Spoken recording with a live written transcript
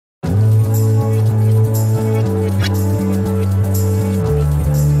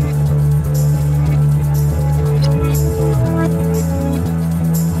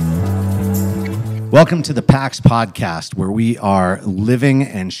Welcome to the PAX podcast, where we are living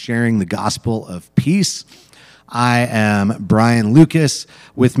and sharing the gospel of peace. I am Brian Lucas.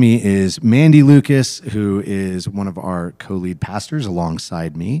 With me is Mandy Lucas, who is one of our co-lead pastors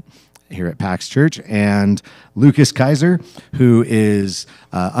alongside me here at PAX Church, and Lucas Keiser, who is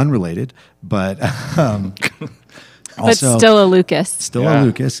unrelated, but also still a Lucas. Still a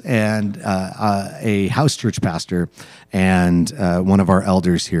Lucas, and a house church pastor and one of our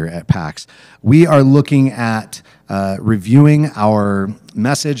elders here at PAX. We are looking at reviewing our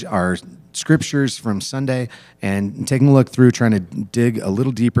message, our scriptures from Sunday, and taking a look through, trying to dig a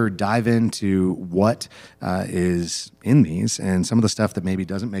little deeper, dive into what is in these and some of the stuff that maybe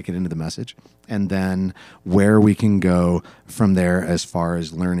doesn't make it into the message, and then where we can go from there as far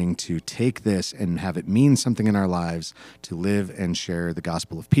as learning to take this and have it mean something in our lives to live and share the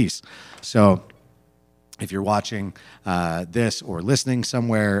gospel of peace. So if you're watching this or listening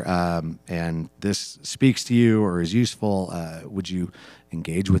somewhere and this speaks to you or is useful, would you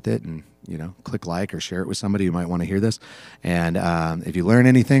engage with it and click like or share it with somebody who might want to hear this? And if you learn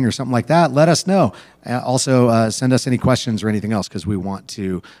anything or something like that, let us know. Also, send us any questions or anything else, because we want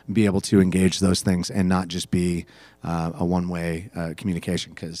to be able to engage those things and not just be a one-way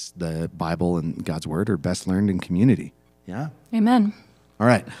communication, because the Bible and God's Word are best learned in community. Yeah? Amen. All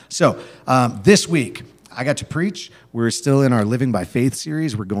right. So this week, I got to preach. We're still in our Living by Faith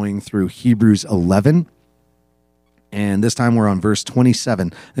series. We're going through Hebrews 11. And this time we're on verse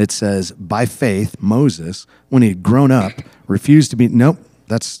 27. It says, by faith, Moses, when he had grown up, refused to be... Nope,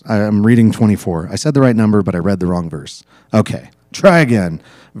 I'm reading 24. I said the right number, but I read the wrong verse. Okay, try again.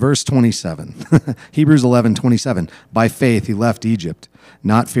 Verse 27. Hebrews 11:27. By faith he left Egypt,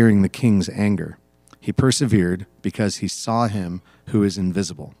 not fearing the king's anger. He persevered because he saw him who is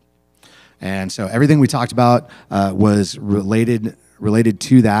invisible. And so everything we talked about was related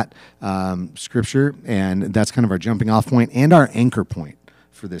to that scripture, and that's kind of our jumping off point and our anchor point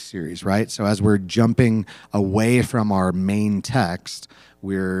for this series, right? So as we're jumping away from our main text,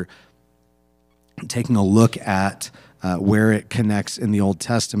 we're taking a look at where it connects in the Old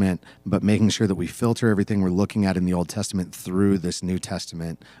Testament, but making sure that we filter everything we're looking at in the Old Testament through this New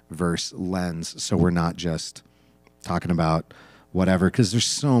Testament verse lens, so we're not just talking about whatever, because there's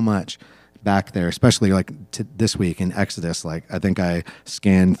so much back there, especially like this week in Exodus. Like, I think I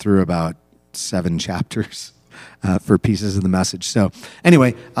scanned through about 7 chapters for pieces of the message. So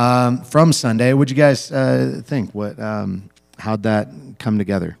anyway, from Sunday, what'd you guys think? How'd that come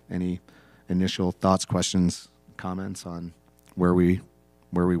together? Any initial thoughts, questions, comments on where we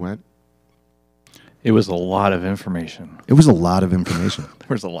went? It was a lot of information. It was a lot of information. There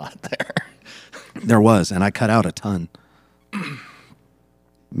was a lot there. There was, and I cut out a ton.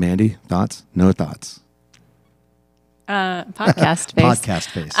 Mandy, thoughts? No thoughts. Podcast face. Podcast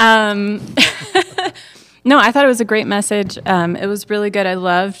face. No, I thought it was a great message. It was really good. I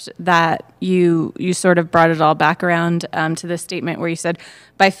loved that you sort of brought it all back around to the statement where you said,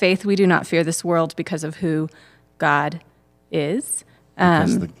 by faith we do not fear this world because of who God is.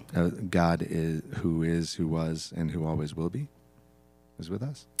 Because God is, who was, and who always will be, is with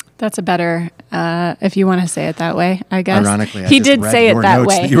us. That's a better, if you want to say it that way, I guess. Ironically, he did say it that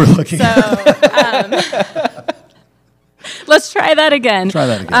way. That you were looking at. Let's try that again.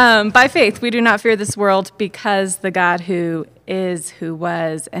 By faith, we do not fear this world because the God who is, who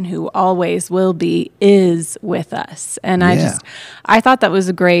was, and who always will be is with us. And I thought that was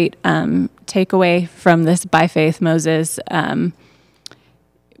a great takeaway from this. By faith, Moses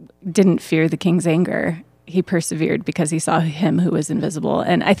didn't fear the king's anger. He persevered because he saw him who was invisible.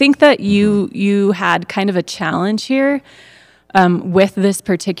 And I think that you had kind of a challenge here with this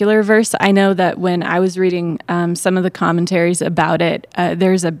particular verse. I know that when I was reading some of the commentaries about it,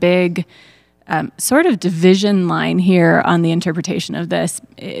 there's a big sort of division line here on the interpretation of this,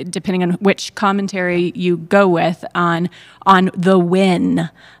 depending on which commentary you go with on the when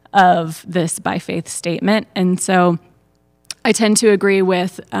of this by faith statement. And so I tend to agree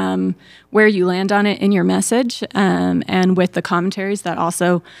with where you land on it in your message, and with the commentaries that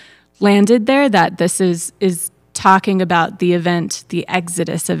also landed there, that this is talking about the event, the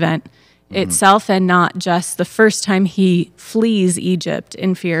Exodus event itself, and not just the first time he flees Egypt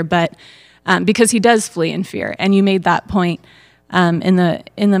in fear, but because he does flee in fear. And you made that point in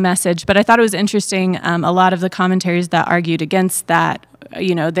the message. But I thought it was interesting, a lot of the commentaries that argued against that,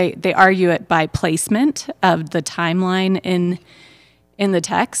 they argue it by placement of the timeline in the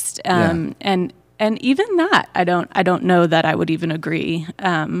text, and even that I don't know that I would even agree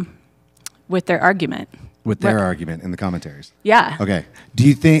with their argument. With their argument in the commentaries. Yeah. Okay. Do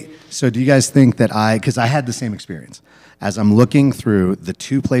you guys think that because I had the same experience as I'm looking through the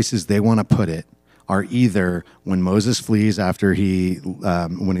two places they want to put it are either when Moses flees after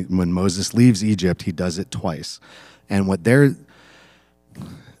when Moses leaves Egypt, he does it twice. And the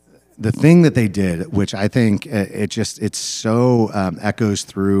thing that they did, which I think it so echoes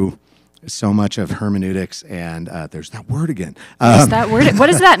through so much of hermeneutics, and there's that word again. There's that word. What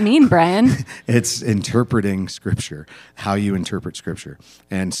does that mean, Brian? It's interpreting Scripture, how you interpret Scripture.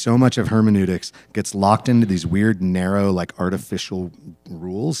 And so much of hermeneutics gets locked into these weird, narrow, like artificial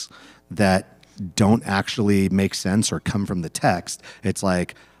rules that don't actually make sense or come from the text. It's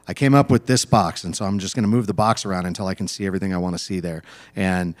like, I came up with this box, and so I'm just going to move the box around until I can see everything I want to see there.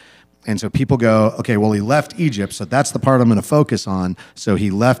 And so people go, okay, well, he left Egypt, so that's the part I'm going to focus on. So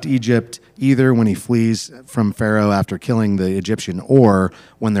he left Egypt either when he flees from Pharaoh after killing the Egyptian, or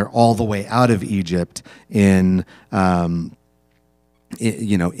when they're all the way out of Egypt in the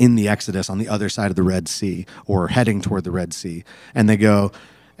Exodus on the other side of the Red Sea, or heading toward the Red Sea. And they go,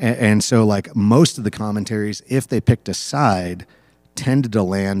 and so like most of the commentaries, if they picked a side, tended to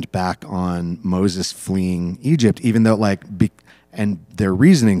land back on Moses fleeing Egypt, even though and their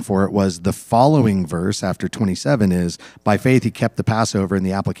reasoning for it was the following verse after 27 is, by faith he kept the Passover and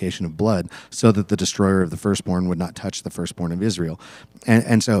the application of blood, so that the destroyer of the firstborn would not touch the firstborn of Israel.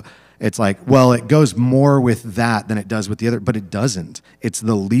 And so it's like, well, it goes more with that than it does with the other, but it doesn't. It's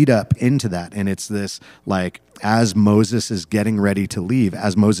the lead up into that. And it's this, like, as Moses is getting ready to leave,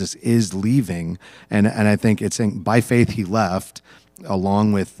 as Moses is leaving, and I think it's saying, by faith he left,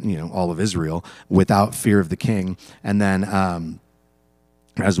 along with all of Israel, without fear of the king. And then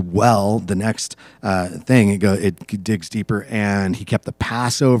as well, the next thing, it digs deeper, and he kept the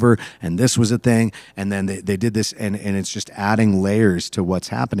Passover, and this was a thing, and then they did this, and it's just adding layers to what's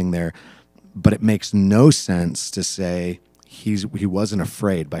happening there. But it makes no sense to say he wasn't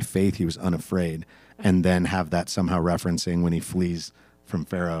afraid. By faith he was unafraid, and then have that somehow referencing when he flees from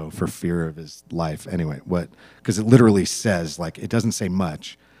Pharaoh for fear of his life. Anyway, because it literally says, like, it doesn't say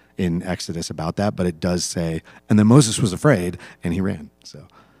much in Exodus about that, but it does say, and then Moses was afraid and he ran. So,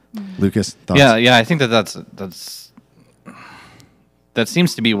 Lucas, thoughts? Yeah, I think that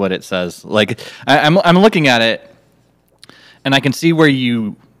seems to be what it says. Like, I'm looking at it, and I can see where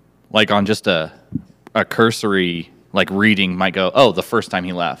you, like, on just a cursory like reading might go, oh, the first time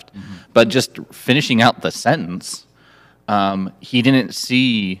he left, but just finishing out the sentence. He didn't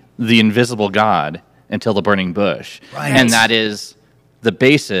see the invisible God until the burning bush. Right. And that is the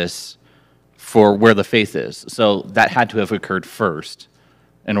basis for where the faith is. So that had to have occurred first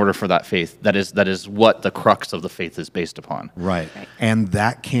in order for that faith. That is what the crux of the faith is based upon. Right. And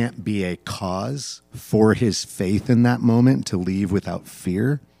that can't be a cause for his faith in that moment to leave without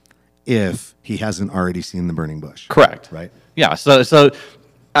fear if he hasn't already seen the burning bush. Correct. Right? Yeah,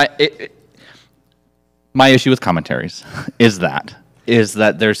 my issue with commentaries is that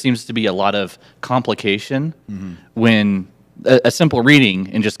there seems to be a lot of complication when a simple reading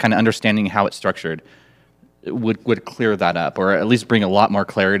and just kind of understanding how it's structured would clear that up, or at least bring a lot more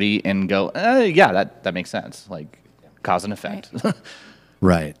clarity and go, yeah, that makes sense, like cause and effect.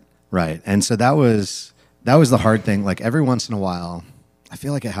 Right. And so that was the hard thing. Like, every once in a while, I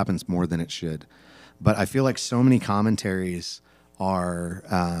feel like it happens more than it should, but I feel like so many commentaries are,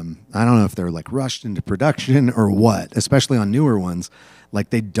 I don't know if they're like rushed into production or what, especially on newer ones. Like,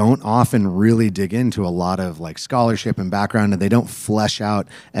 they don't often really dig into a lot of like scholarship and background, and they don't flesh out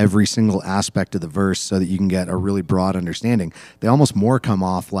every single aspect of the verse so that you can get a really broad understanding. They almost more come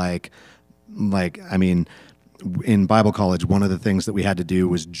off like I mean, in Bible college, one of the things that we had to do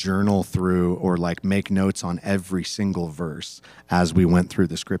was journal through or like make notes on every single verse as we went through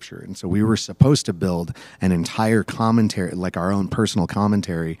the scripture. And so we were supposed to build an entire commentary, like our own personal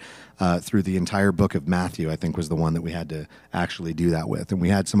commentary, through the entire book of Matthew, I think was the one that we had to actually do that with. And we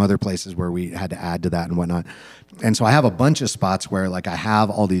had some other places where we had to add to that and whatnot. And so I have a bunch of spots where like I have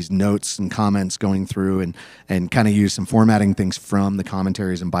all these notes and comments going through and kind of use some formatting things from the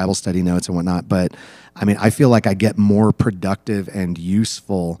commentaries and Bible study notes and whatnot. But I mean, I feel like I get more productive and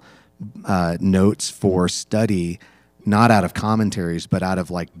useful notes for study, not out of commentaries, but out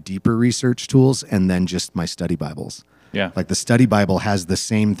of like deeper research tools and then just my study Bibles. Yeah. Like the study Bible has the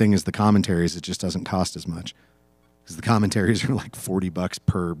same thing as the commentaries. It just doesn't cost as much because the commentaries are like $40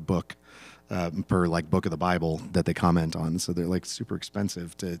 per book, per like book of the Bible that they comment on. So they're like super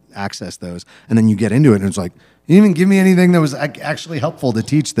expensive to access those. And then you get into it and it's like, you didn't even give me anything that was actually helpful to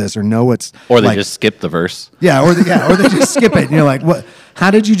teach this or know what's. Or they like, just skip the verse. Yeah. Or they just skip it. And you're like, what? How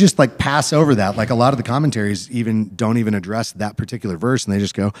did you just like pass over that? Like a lot of the commentaries don't even address that particular verse. And they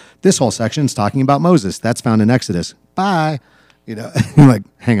just go, this whole section's talking about Moses. That's found in Exodus. Bye. You're like,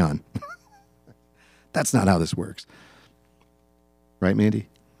 hang on. That's not how this works. Right, Mandy?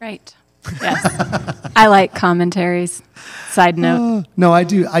 Right. Yes. I like commentaries. Side note. No, I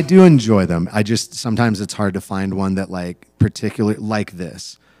do enjoy them. I just, sometimes it's hard to find one that like particular like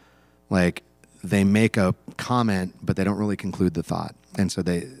this. Like they make a comment, but they don't really conclude the thought. And so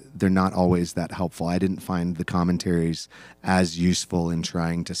they're not always that helpful. I didn't find the commentaries as useful in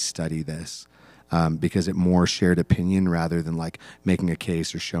trying to study this. Because it more shared opinion rather than like making a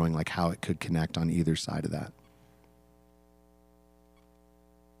case or showing like how it could connect on either side of that.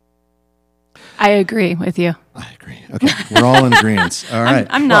 I agree with you. I agree. Okay, we're all in agreement. All right.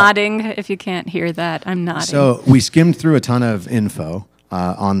 I'm nodding. If you can't hear that, I'm nodding. So we skimmed through a ton of info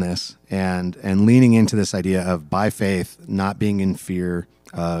on this and leaning into this idea of by faith, not being in fear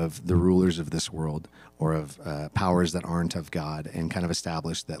of the rulers of this world or of powers that aren't of God, and kind of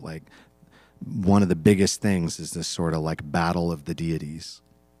established that like one of the biggest things is this sort of like battle of the deities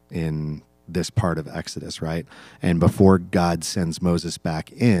in this part of Exodus, right? And before God sends Moses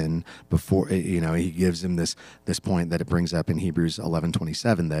back in, before, he gives him this point that it brings up in Hebrews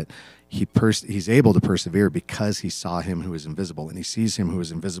 11:27 that he's able to persevere because he saw him who is invisible, and he sees him who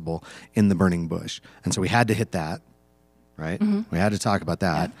is invisible in the burning bush. And so we had to hit that, right? Mm-hmm. We had to talk about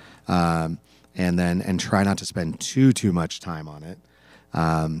that, and try not to spend too much time on it.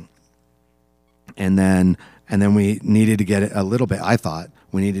 And then we needed to get a little bit, I thought,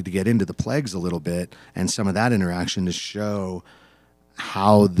 we needed to get into the plagues a little bit and some of that interaction to show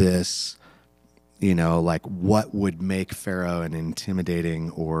how this, like what would make Pharaoh an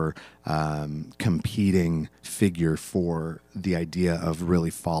intimidating or competing figure for the idea of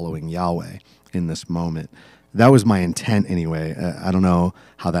really following Yahweh in this moment. That was my intent anyway. I don't know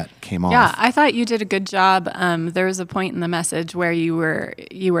how that came off. Yeah, I thought you did a good job. There was a point in the message where you were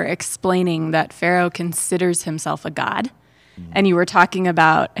explaining that Pharaoh considers himself a god. And you were talking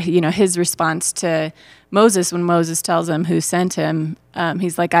about, his response to Moses when Moses tells him who sent him.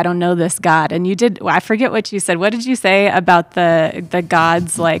 He's like, I don't know this God. And you did, I forget what you said. What did you say about the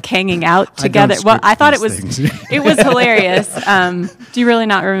gods like hanging out together? I thought it was hilarious. Do you really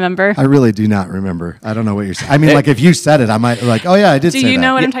not remember? I really do not remember. I don't know what you're saying. I mean, like if you said it, I might like, oh yeah, I did say that. Do you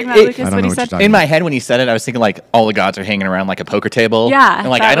know what I'm talking about, Lucas? What he said? In my head when he said it, I was thinking like all the gods are hanging around like a poker table. Yeah. And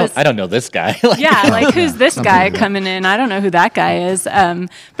like, I don't know this guy. Who's this guy coming in? I don't know who that guy is.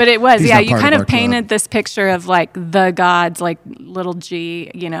 But it was, you kind of painted this picture of like the gods, like little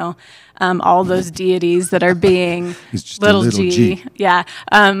G, all those deities that are being little G. Yeah.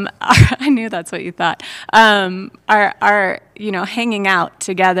 I knew that's what you thought. Are hanging out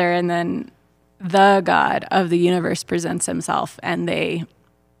together, and then the God of the universe presents himself, and they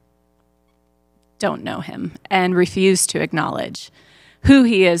don't know him and refuse to acknowledge who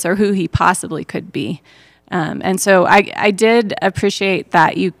he is or who he possibly could be. And so I did appreciate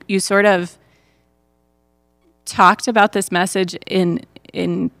that you sort of talked about this message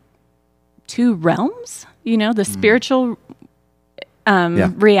in two realms, the spiritual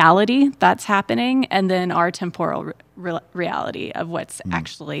reality that's happening, and then our temporal reality of what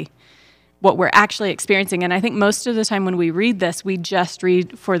we're actually experiencing. And I think most of the time when we read this, we just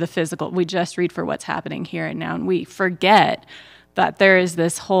read for the physical. We just read for what's happening here and now, and we forget that there is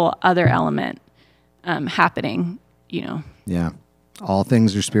this whole other element happening. Yeah, all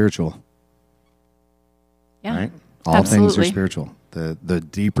things are spiritual. Yeah, right? All things are spiritual. The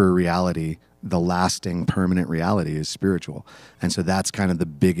deeper reality, the lasting, permanent reality is spiritual. And so that's kind of the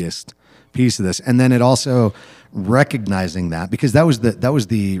biggest piece of this. And then it also recognizing that, because that was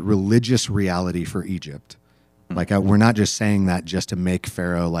the religious reality for Egypt. Like we're not just saying that just to make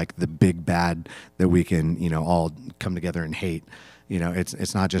Pharaoh like the big bad that we can, all come together and hate.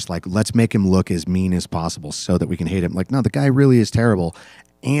 It's not just like, let's make him look as mean as possible so that we can hate him. Like, no, the guy really is terrible.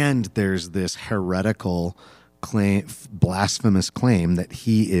 And there's this heretical claim, blasphemous claim that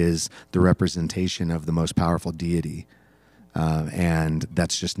he is the representation of the most powerful deity. And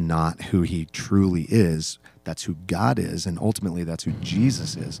that's just not who he truly is. That's who God is. And ultimately that's who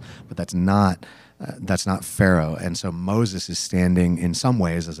Jesus is. But that's not Pharaoh. And so Moses is standing in some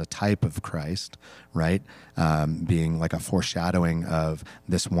ways as a type of Christ, right? Being like a foreshadowing of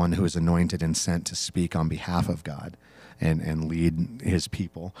this one who is anointed and sent to speak on behalf of God and lead his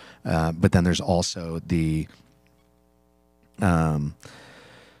people. But then there's also the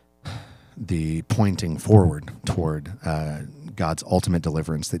pointing forward toward God's ultimate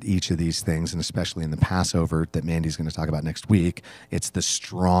deliverance, that each of these things, and especially in the Passover that Mandy's going to talk about next week, it's the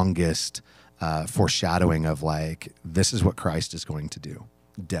strongest foreshadowing of like, this is what Christ is going to do.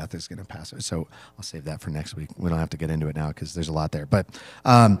 Death is going to pass. So I'll save that for next week. We don't have to get into it now because there's a lot there. But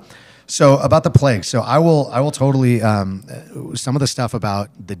so about the plague. So I will totally some of the stuff about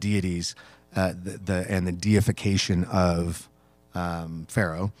the deities and the deification of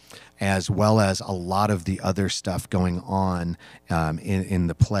Pharaoh, as well as a lot of the other stuff going on in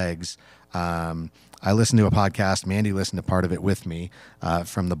the plagues. I listened to a podcast. Mandy listened to part of it with me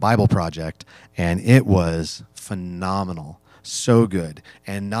from the Bible Project, and it was phenomenal. So good.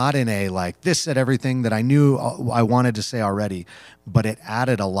 And not in a like, this said everything that I knew I wanted to say already, but it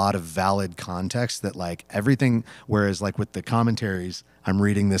added a lot of valid context that like everything, whereas like with the commentaries, I'm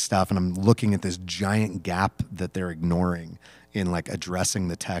reading this stuff and I'm looking at this giant gap that they're ignoring in like addressing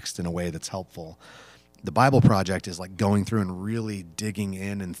the text in a way that's helpful. The Bible Project is like going through and really digging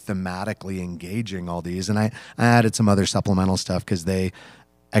in and thematically engaging all these. And I added some other supplemental stuff because they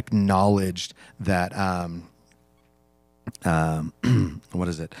acknowledged that, what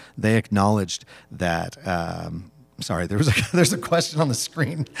is it? They acknowledged that, sorry, there's a question on the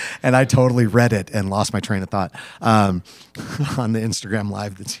screen and I totally read it and lost my train of thought on the Instagram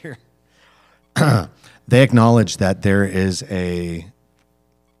Live that's here. They acknowledged that there is a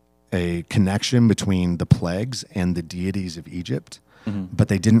connection between the plagues and the deities of Egypt, but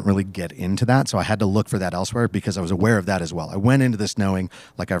they didn't really get into that. So I had to look for that elsewhere because I was aware of that as well. I went into this knowing,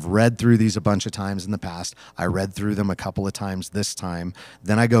 like I've read through these a bunch of times in the past. I read through them a couple of times this time.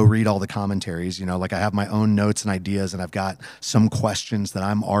 Then I go read all the commentaries, you know, like I have my own notes and ideas and I've got some questions that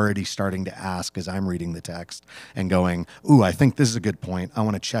I'm already starting to ask as I'm reading the text and going, ooh, I think this is a good point. I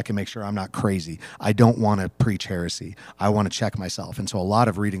want to check and make sure I'm not crazy. I don't want to preach heresy. I want to check myself. And so a lot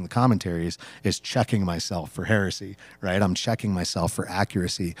of reading the commentaries is checking myself for heresy, right? I'm checking myself for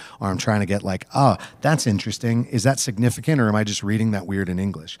accuracy, or I'm trying to get like, oh, that's interesting. Is that significant, or am I just reading that weird in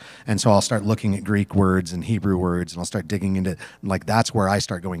English? And so I'll start looking at Greek words and Hebrew words, and I'll start digging into, like, that's where I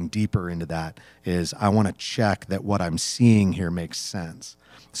start going deeper into that, is I want to check that what I'm seeing here makes sense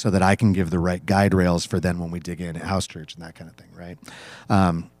so that I can give the right guide rails for then when we dig in at house church and that kind of thing, right?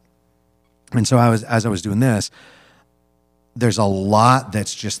 And so as I was doing this, there's a lot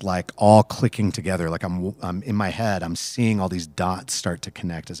that's just like all clicking together. Like I'm in my head, I'm seeing all these dots start to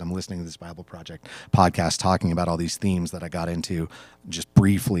connect as I'm listening to this Bible Project podcast talking about all these themes that I got into just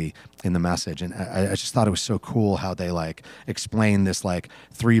briefly in the message. And I just thought it was so cool how they like explain this like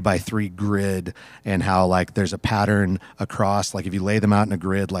 3x3 grid and how like there's a pattern across, like if you lay them out in a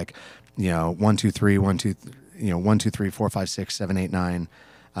grid, like, you know, 1, 2, 3, 1, 2, you know, 1, 2, 3, 4, 5, 6, 7, 8, 9,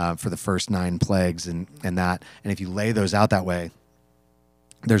 for the first 9 plagues and that. And if you lay those out that way,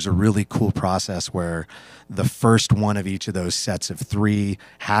 there's a really cool process where the first one of each of those sets of 3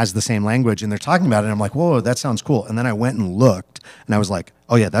 has the same language and they're talking about it. And I'm like, whoa, that sounds cool. And then I went and looked and I was like,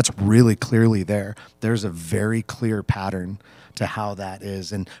 oh yeah, that's really clearly there. There's a very clear pattern to how that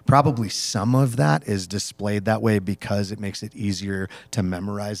is. And probably some of that is displayed that way because it makes it easier to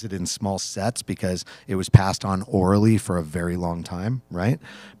memorize it in small sets because it was passed on orally for a very long time, right?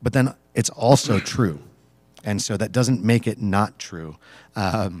 But then it's also true. And so that doesn't make it not true.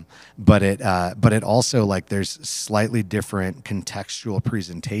 But it also, like, there's slightly different contextual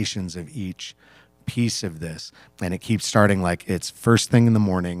presentations of each piece of this. And it keeps starting like it's first thing in the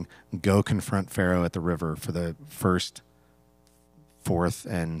morning, go confront Pharaoh at the river for the first, 4th,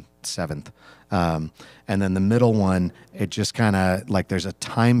 and 7th. And then the middle one, it just kind of like there's a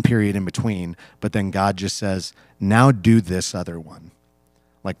time period in between, but then God just says, now do this other one.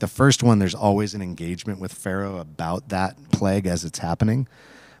 Like the first one, there's always an engagement with Pharaoh about that plague as it's happening.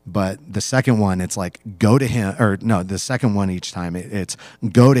 But the second one, it's like go to him, or no, the second one each time it's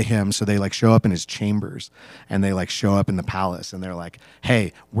go to him. So they like show up in his chambers and they like show up in the palace and they're like,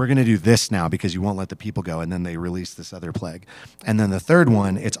 hey, we're going to do this now because you won't let the people go. And then they release this other plague. And then the third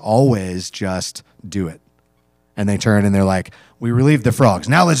one, it's always just do it. And they turn and they're like, we relieved the frogs.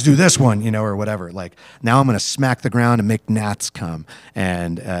 Now let's do this one, you know, or whatever. Like now I'm going to smack the ground and make gnats come.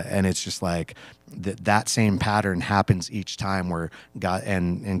 And it's just like that same pattern happens each time where God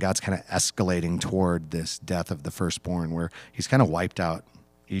and God's kind of escalating toward this death of the firstborn where he's kind of wiped out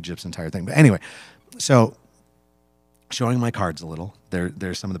Egypt's entire thing. But anyway, so showing my cards a little,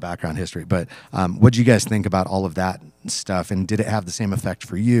 there's some of the background history. But what do you guys think about all of that stuff? And did it have the same effect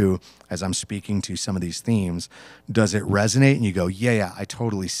for you as I'm speaking to some of these themes? Does it resonate and you go, yeah, I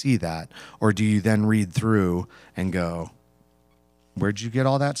totally see that? Or do you then read through and go, where'd you get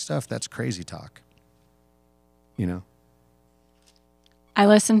all that stuff? That's crazy talk. You know? I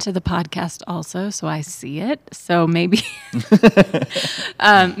listen to the podcast also, so I see it. So maybe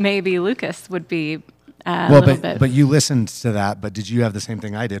maybe Lucas would be but you listened to that, but did you have the same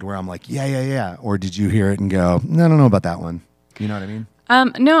thing I did where I'm like, yeah? Or did you hear it and go, no, I don't know about that one? You know what I mean?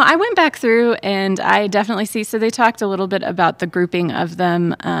 No, I went back through and I definitely see. So they talked a little bit about the grouping of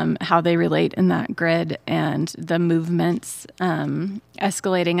them, how they relate in that grid, and the movements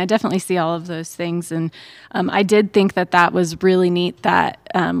escalating. I definitely see all of those things, and I did think that was really neat. That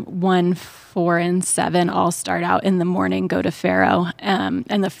 1, 4, and 7 all start out in the morning, go to Pharaoh,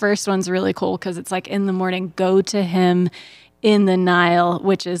 and the first one's really cool because it's like in the morning, go to him in the Nile,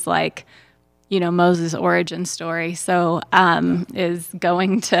 which is like, Moses' origin story. So, is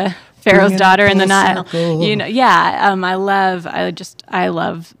going to Pharaoh's daughter in the Nile. I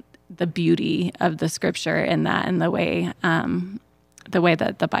love the beauty of the scripture in that, and the way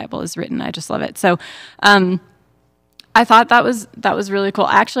that the Bible is written. I just love it. So, I thought that was really cool.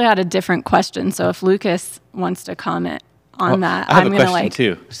 I actually had a different question. So if Lucas wants to comment on that, I have a question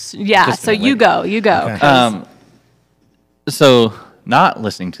too. Yeah. So you go. Okay. So, not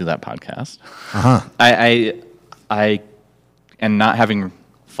listening to that podcast, I and not having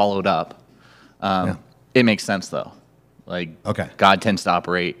followed up, it makes sense though. Like, God tends to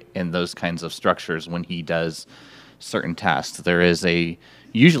operate in those kinds of structures when He does certain tasks. There is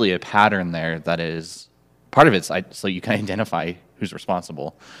usually a pattern there that is part of it. So you can identify who's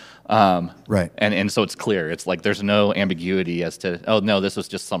responsible, right? And so it's clear. It's like there's no ambiguity as to, oh no, this was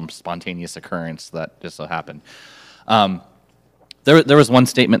just some spontaneous occurrence that just so happened. There was one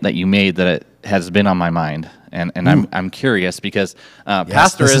statement that you made that it has been on my mind, and I'm curious because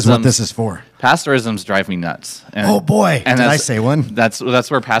pastorism. This is what this is for. Pastorisms drive me nuts. And, oh boy, did I say one? That's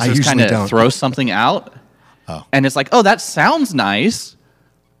where pastors kind of throw something out, and it's like, oh, that sounds nice,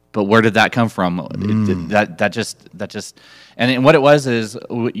 but where did that come from? That just, and what it was is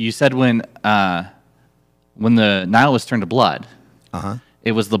you said when the Nile was turned to blood.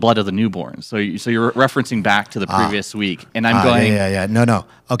 It was the blood of the newborn. So you're referencing back to the previous week, and I'm going. Yeah. No.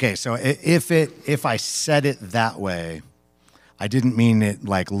 Okay, so if I said it that way, I didn't mean it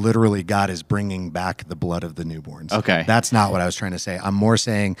like literally God is bringing back the blood of the newborns. Okay, that's not what I was trying to say. I'm more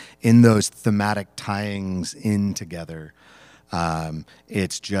saying in those thematic tyings in together.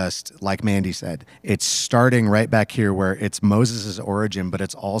 It's just like Mandy said, it's starting right back here where it's Moses' origin, but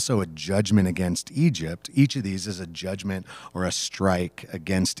it's also a judgment against Egypt. Each of these is a judgment or a strike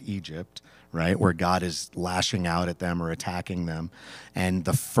against Egypt, right? Where God is lashing out at them or attacking them. And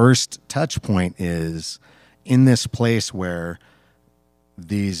the first touch point is in this place where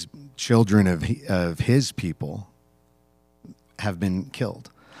these children of his people have been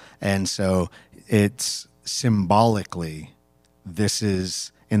killed. And so it's symbolically, this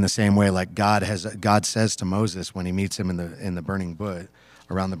is in the same way like God says to Moses when he meets him in the burning bush,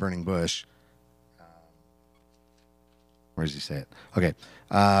 around the burning bush. Where does he say it? Okay.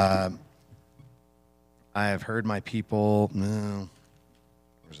 I have heard my people. No.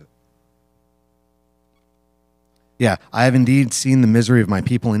 Where's it? Yeah, I have indeed seen the misery of my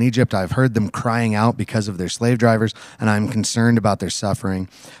people in Egypt. I've heard them crying out because of their slave drivers, and I'm concerned about their suffering.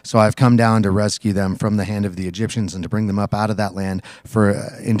 So I've come down to rescue them from the hand of the Egyptians and to bring them up out of that land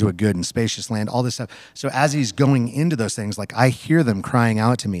into a good and spacious land, all this stuff. So as he's going into those things, like I hear them crying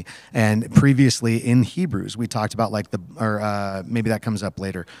out to me. And previously in Hebrews, we talked about like maybe that comes up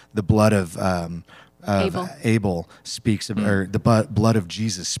later, the blood of Abel speaks of, or the blood of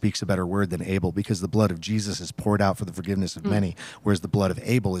Jesus speaks a better word than Abel, because the blood of Jesus is poured out for the forgiveness of many, whereas the blood of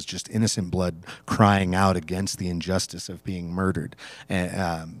Abel is just innocent blood crying out against the injustice of being murdered.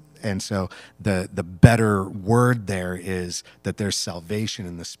 And so the better word there is that there's salvation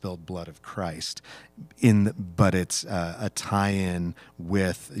in the spilled blood of Christ. But it's a tie-in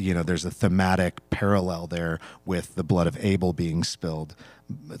with, there's a thematic parallel there with the blood of Abel being spilled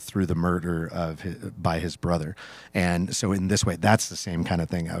through the murder by his brother. And so in this way, that's the same kind of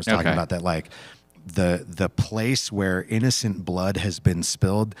thing I was talking about, that like the place where innocent blood has been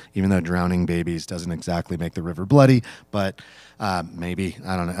spilled, even though drowning babies doesn't exactly make the river bloody, but maybe,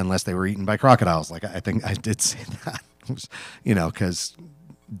 I don't know, unless they were eaten by crocodiles. Like I think I did say that, because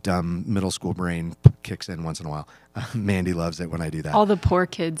dumb middle school brain kicks in once in a while. Mandy loves it when I do that. All the poor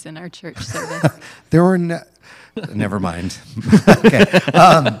kids in our church service. There were never mind. Okay.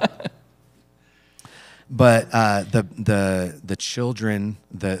 But the children,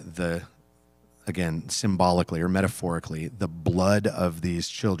 again, symbolically or metaphorically, the blood of these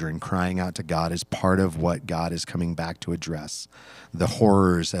children crying out to God is part of what God is coming back to address. The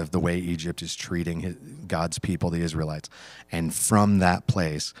horrors of the way Egypt is treating God's people, the Israelites. And from that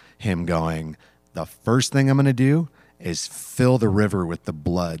place, him going, the first thing I'm going to do is fill the river with the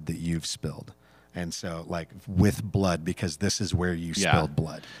blood that you've spilled. And so, like, with blood, because this is where you spilled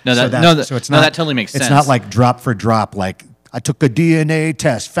blood. That totally makes sense. It's not like drop for drop, like, I took a DNA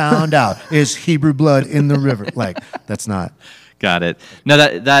test, found out is Hebrew blood in the river. Like, that's not. Got it. No,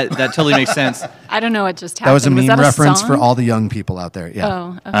 that totally makes sense. I don't know what just happened. That was a meme reference song? for all the young people out there. Yeah.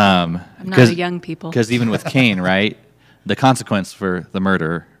 Oh, okay. I'm not a young people. Because even with Cain, right, the consequence for the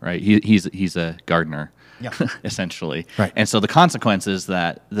murder, right, he's a gardener, essentially. Right. And so the consequence is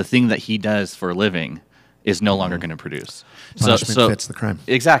that the thing that he does for a living is no longer going to produce. Punishment fits the crime.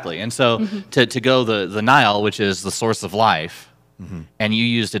 Exactly. And so to go the Nile, which is the source of life, and you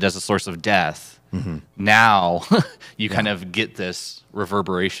used it as a source of death, now you kind of get this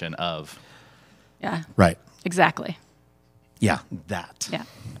reverberation of. Yeah. Right. Exactly. Yeah, that. Yeah.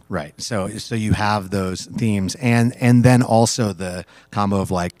 Right. So you have those themes, and then also the combo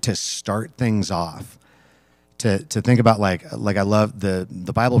of like to start things off, to think about like I love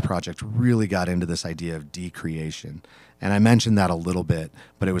the Bible Project really got into this idea of decreation, and I mentioned that a little bit,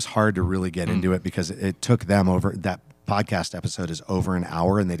 but it was hard to really get into it because it took them over. That podcast episode is over an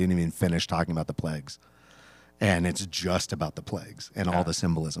hour, and they didn't even finish talking about the plagues, and it's just about the plagues and all the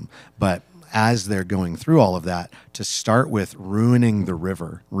symbolism, but. As they're going through all of that, to start with ruining the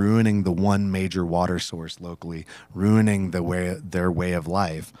river, ruining the one major water source locally, ruining their way of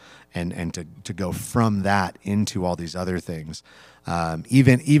life, and to go from that into all these other things,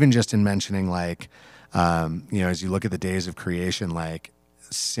 even just in mentioning like, as you look at the days of creation, like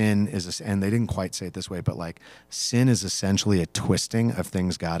sin is, and they didn't quite say it this way, but like sin is essentially a twisting of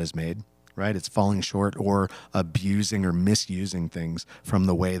things God has made. Right? It's falling short or abusing or misusing things from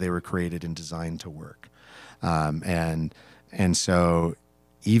the way they were created and designed to work. And so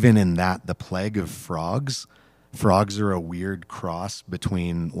even in that, the plague of frogs are a weird cross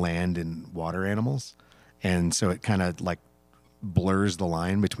between land and water animals. And so it kind of like blurs the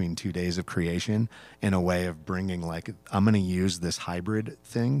line between 2 days of creation in a way of bringing like, I'm going to use this hybrid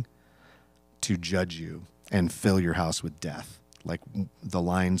thing to judge you and fill your house with death. Like the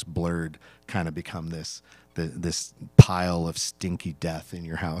lines blurred kind of become this pile of stinky death in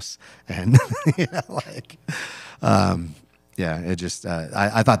your house. And it just,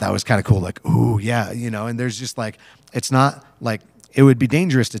 I thought that was kind of cool. Like, ooh, yeah, and there's just like, it's not like, it would be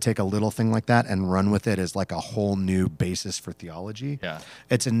dangerous to take a little thing like that and run with it as like a whole new basis for theology. Yeah.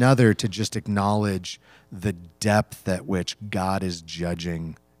 It's another to just acknowledge the depth at which God is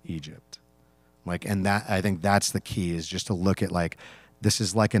judging Egypt. Like, and that, I think that's the key, is just to look at like, this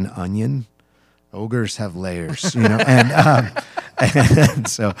is like an onion. Ogres have layers, and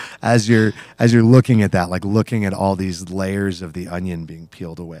so as you're looking at that, like looking at all these layers of the onion being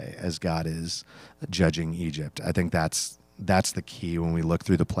peeled away as God is judging Egypt, I think that's the key when we look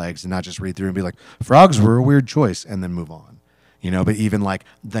through the plagues, and not just read through and be like, frogs were a weird choice and then move on. But even like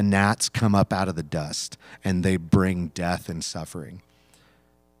the gnats come up out of the dust and they bring death and suffering.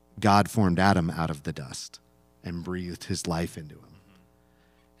 God formed Adam out of the dust and breathed his life into him.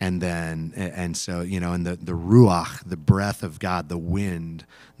 And so, and the ruach, the breath of God, the wind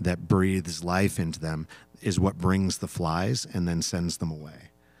that breathes life into them is what brings the flies and then sends them away.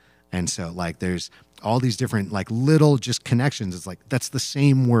 And so like there's all these different like little just connections. It's like that's the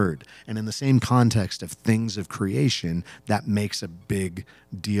same word. And in the same context of things of creation, that makes a big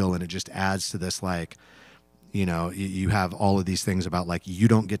deal. And it just adds to this like, you have all of these things about like, you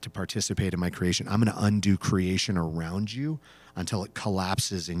don't get to participate in my creation. I'm going to undo creation around you until it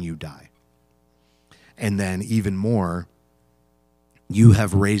collapses and you die. And then even more, you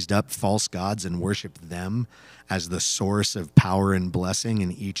have raised up false gods and worshiped them as the source of power and blessing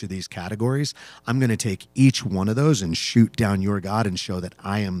in each of these categories. I'm going to take each one of those and shoot down your God and show that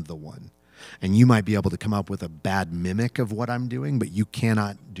I am the one. And you might be able to come up with a bad mimic of what I'm doing, but you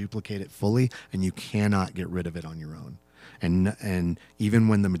cannot duplicate it fully, and you cannot get rid of it on your own. And even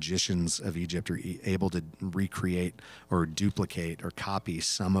when the magicians of Egypt are able to recreate or duplicate or copy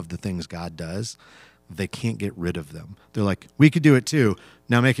some of the things God does, they can't get rid of them. They're like, we could do it too.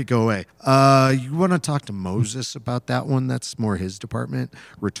 Now make it go away. You want to talk to Moses about that one? That's more his department.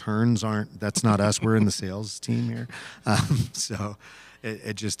 Returns that's not us. We're in the sales team here. So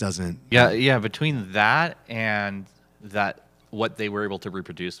it just doesn't. Yeah. Between that and that, what they were able to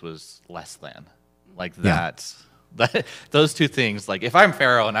reproduce was less than. Like that, those two things. Like if I'm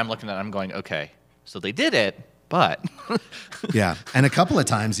Pharaoh and I'm looking at it, I'm going, okay, so they did it, but. Yeah. And a couple of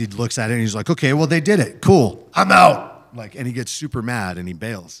times he looks at it and he's like, okay, well, they did it. Cool. I'm out. Like, and he gets super mad and he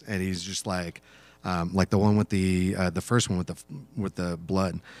bails. And he's just like the one with the first one with the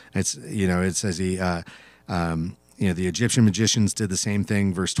blood. It's, it says the Egyptian magicians did the same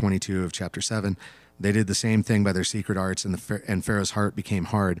thing. Verse 22 of chapter 7. They did the same thing by their secret arts, and Pharaoh's heart became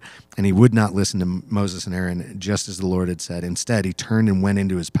hard, and he would not listen to Moses and Aaron, just as the Lord had said. Instead, he turned and went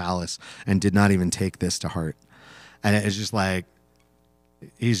into his palace and did not even take this to heart. And it's just like,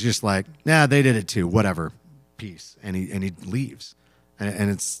 he's just like, nah, they did it too, whatever. peace, and he leaves, and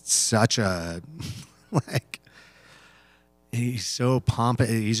it's such a like. He's so pompous.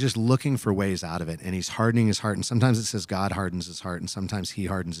 He's just looking for ways out of it, and he's hardening his heart. And sometimes it says God hardens his heart, and sometimes he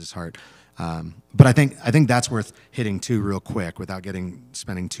hardens his heart. But I think that's worth hitting too, real quick, without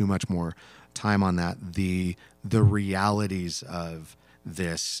spending too much more time on that. The realities of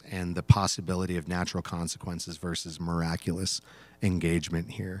this and the possibility of natural consequences versus miraculous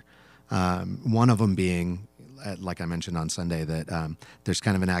engagement here. One of them being, like I mentioned on Sunday, that there's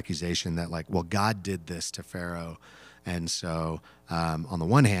kind of an accusation that like, well, God did this to Pharaoh. And so on the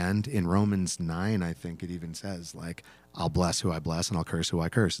one hand, in Romans 9, I think it even says, like, I'll bless who I bless and I'll curse who I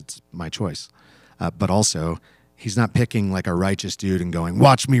curse. It's my choice. But also, he's not picking like a righteous dude and going,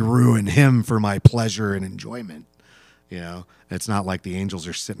 watch me ruin him for my pleasure and enjoyment. You know, it's not like the angels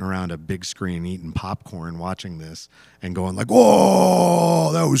are sitting around a big screen eating popcorn watching this and going like,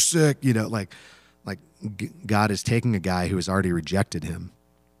 whoa, that was sick. You know, like God is taking a guy who has already rejected him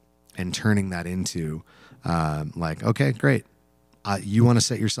and turning that into like, okay, great. You want to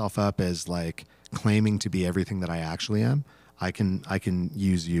set yourself up as like claiming to be everything that I actually am. I can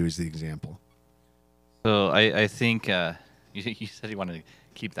use you as the example. So I think you said you wanted to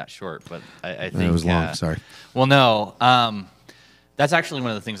keep that short, but I think it was long. Sorry. Well, no, that's actually one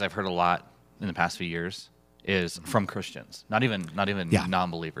of the things I've heard a lot in the past few years is from Christians, not even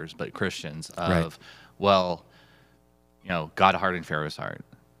non-believers, but Christians of, right. Well, you know, God hardened Pharaoh's heart.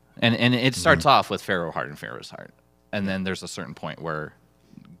 And it starts off with Pharaoh hardened Pharaoh's heart. And then there's a certain point where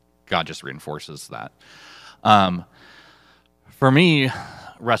God just reinforces that. For me,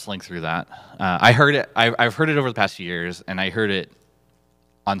 wrestling through that, I heard it. I've heard it over the past few years, and I heard it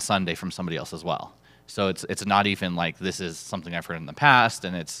on Sunday from somebody else as well. So it's not even like this is something I've heard in the past,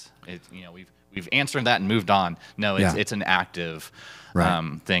 and it's you know we've answered that and moved on. No, it's an active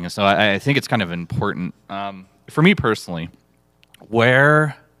thing. So I think it's kind of important for me personally,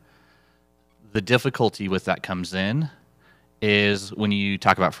 where the difficulty with that comes in is when you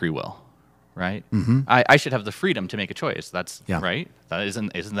talk about free will, right? Mm-hmm. I should have the freedom to make a choice. That's right. That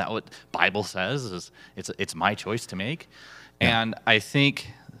isn't that what Bible says? Is it's my choice to make? Yeah. And I think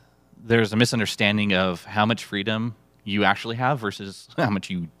there's a misunderstanding of how much freedom you actually have versus how much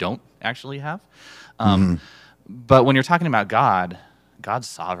you don't actually have. But when you're talking about God, God's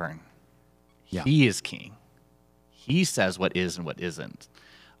sovereign. Yeah. He is king. He says what is and what isn't.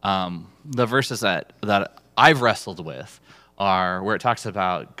 The verses that I've wrestled with are where it talks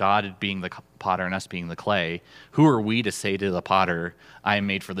about God being the potter and us being the clay. Who are we to say to the potter, I am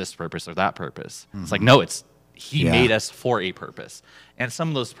made for this purpose or that purpose? Mm-hmm. It's like, no, he made us for a purpose. And some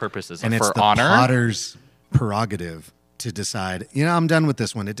of those purposes are for honor. And it's the potter's prerogative to decide, I'm done with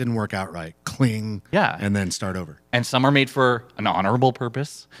this one. It didn't work out right. Cling. Yeah. And then start over. And some are made for an honorable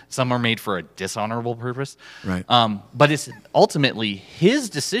purpose. Some are made for a dishonorable purpose. Right. But it's ultimately his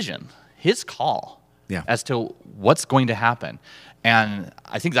decision, his call as to what's going to happen. And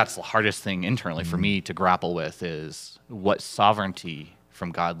I think that's the hardest thing internally for me to grapple with is what sovereignty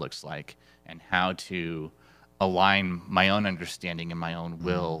from God looks like and how to align my own understanding and my own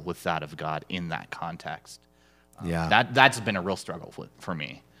will with that of God in that context. That's been a real struggle for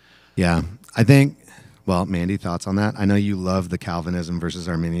me. Yeah, I think, well, Mandy, thoughts on that? I know you love the Calvinism versus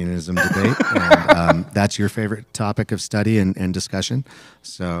Arminianism debate, and that's your favorite topic of study and discussion.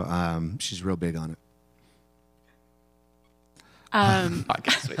 So she's real big on it.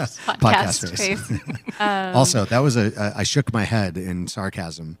 Podcast face. Also, that was I shook my head in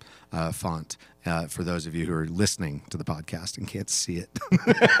sarcasm font for those of you who are listening to the podcast and can't see it.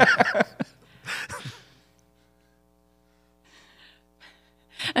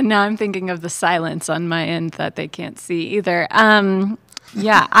 And now I'm thinking of the silence on my end that they can't see either. I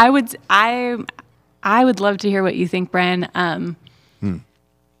would love to hear what you think, Brian.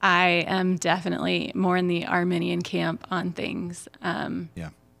 I am definitely more in the Arminian camp on things.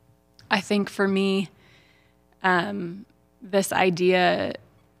 I think for me, this idea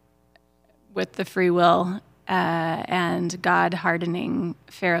with the free will and God hardening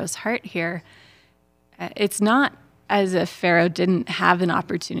Pharaoh's heart here, it's not as if Pharaoh didn't have an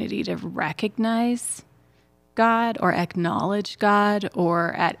opportunity to recognize God or acknowledge God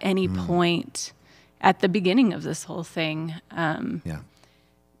or at any point at the beginning of this whole thing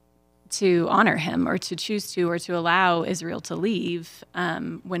to honor him or to choose to or to allow Israel to leave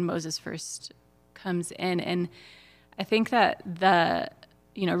when Moses first comes in. And I think that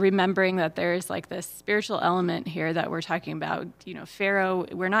remembering that there's like this spiritual element here that we're talking about, Pharaoh,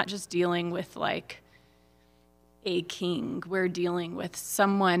 we're not just dealing with like a king. We're dealing with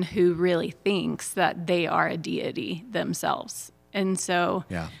someone who really thinks that they are a deity themselves. And so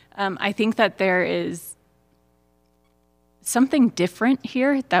I think that there is something different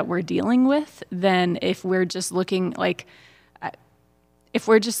here that we're dealing with than if we're just looking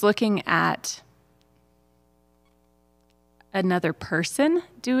at another person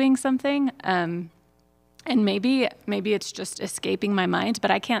doing something. And maybe it's just escaping my mind,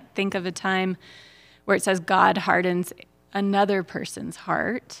 but I can't think of a time where it says God hardens another person's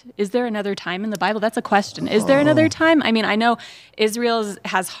heart. Is there another time in the Bible? That's a question. Is there another time? I mean, I know Israel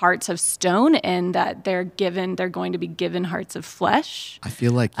has hearts of stone, and that they're going to be given hearts of flesh. I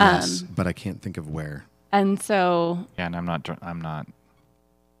feel like yes, but I can't think of where. And so, Yeah, and I'm not.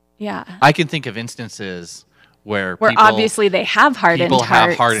 yeah, I can think of instances where obviously they have hardened people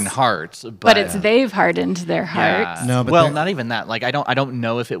hearts. have hardened hearts, but it's they've hardened their yeah. hearts. No, but well, there- not even that. Like I don't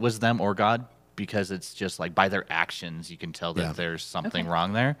know if it was them or God, because it's just like by their actions you can tell that Yeah. there's something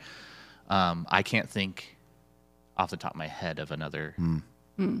wrong there. I can't think off the top of my head of another.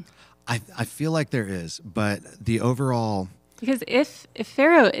 I feel like there is, but the overall, Because if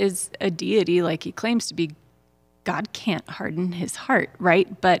Pharaoh is a deity like he claims to be, God can't harden his heart,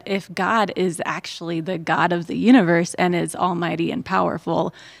 right? But if God is actually the God of the universe and is almighty and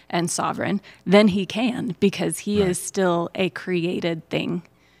powerful and sovereign, then he can, because he is still a created thing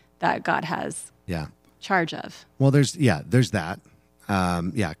that God has yeah. charge of. Well, there's that.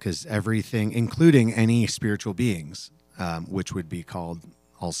 Because everything, including any spiritual beings, which would be called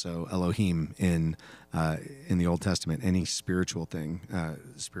also Elohim in the Old Testament, any spiritual thing,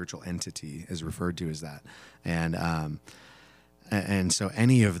 spiritual entity is referred to as that, and so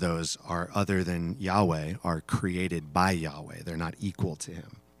any of those are other than Yahweh are created by Yahweh. They're not equal to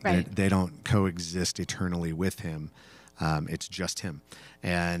Him. Right. They don't coexist eternally with Him. It's just Him,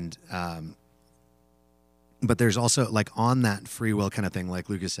 and. But there's also, like, on that free will kind of thing, like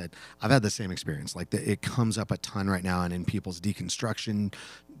Lucas said, I've had the same experience. Like, it comes up a ton right now, and in people's deconstruction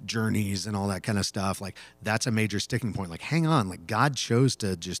journeys and all that kind of stuff, like, that's a major sticking point. Like, hang on, like, God chose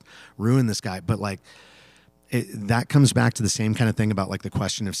to just ruin this guy. But, like, that comes back to the same kind of thing about, like, the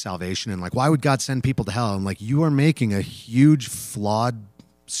question of salvation and, like, why would God send people to hell? And, like, you are making a huge, flawed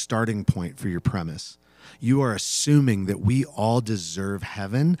starting point for your premise. You are assuming that we all deserve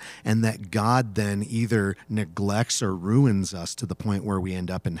heaven and that God then either neglects or ruins us to the point where we end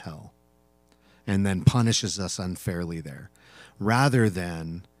up in hell and then punishes us unfairly there. Rather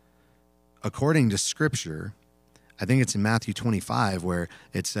than, according to Scripture, I think it's in Matthew 25 where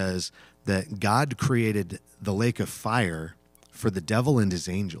it says that God created the lake of fire for the devil and his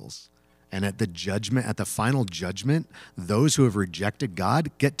angels. And at the final judgment, those who have rejected God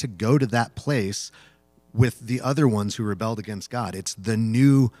get to go to that place with the other ones who rebelled against God. It's the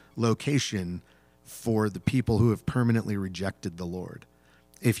new location for the people who have permanently rejected the Lord.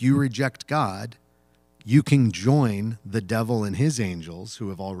 If you reject God, you can join the devil and his angels who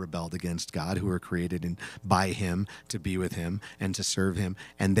have all rebelled against God, who are created by Him to be with Him and to serve Him.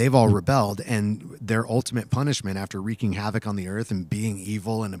 And they've all rebelled, and their ultimate punishment after wreaking havoc on the earth and being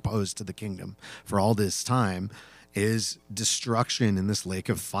evil and opposed to the kingdom for all this time is destruction in this lake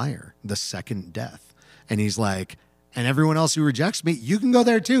of fire, the second death. And He's like, and everyone else who rejects me, you can go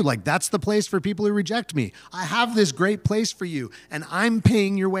there too. Like, that's the place for people who reject me. I have this great place for you, and I'm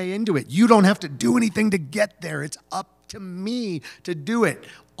paying your way into it. You don't have to do anything to get there. It's up to me to do it.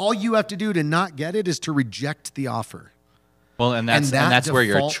 All you have to do to not get it is to reject the offer. Well, and that's where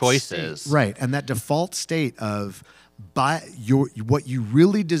your default choice state, is. Right. And that default state of what you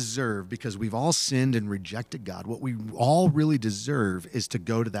really deserve, because we've all sinned and rejected God, what we all really deserve is to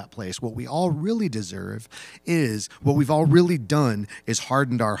go to that place. What we all really deserve is, what we've all really done is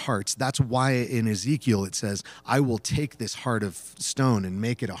hardened our hearts. That's why in Ezekiel it says, I will take this heart of stone and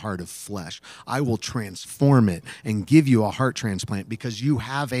make it a heart of flesh. I will transform it and give you a heart transplant because you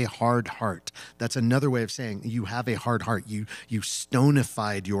have a hard heart. That's another way of saying you have a hard heart. You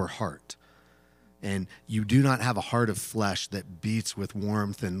stonified your heart. And you do not have a heart of flesh that beats with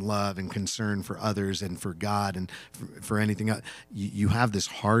warmth and love and concern for others and for God and for anything else. You have this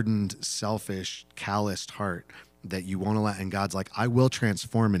hardened, selfish, calloused heart that you won't allow. And God's like, I will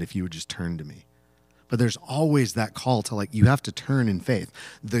transform it if you would just turn to me. But there's always that call to, like, you have to turn in faith.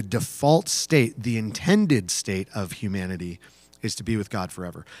 The default state, the intended state of humanity is to be with God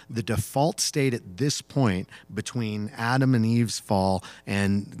forever. The default state at this point between Adam and Eve's fall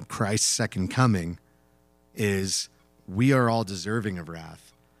and Christ's second coming is we are all deserving of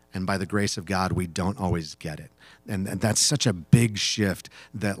wrath. And by the grace of God, we don't always get it. And that's such a big shift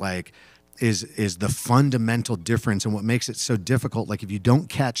that, like, is the fundamental difference, and what makes it so difficult. Like, if you don't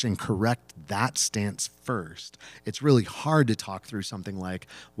catch and correct that stance first, it's really hard to talk through something like,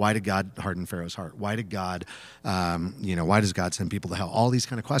 why did God harden Pharaoh's heart? Why did God, why does God send people to hell? All these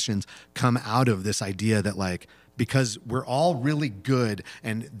kind of questions come out of this idea that, like, because we're all really good,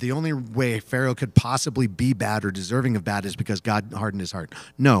 and the only way Pharaoh could possibly be bad or deserving of bad is because God hardened his heart.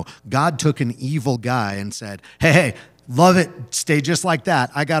 No, God took an evil guy and said, hey, love it, stay just like that.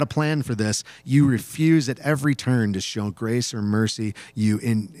 I got a plan for this. You refuse at every turn to show grace or mercy. You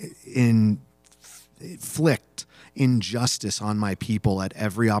inflict injustice on my people at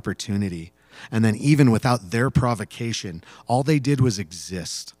every opportunity. And then even without their provocation, all they did was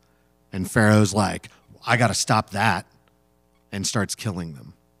exist. And Pharaoh's like, I got to stop that, and starts killing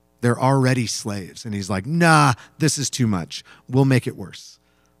them. They're already slaves. And he's like, nah, this is too much. We'll make it worse.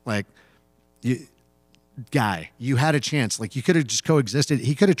 Like, guy, you had a chance. Like, you could have just coexisted.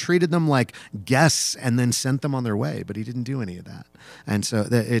 He could have treated them like guests and then sent them on their way, but he didn't do any of that. And so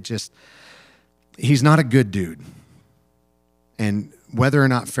he's not a good dude. And whether or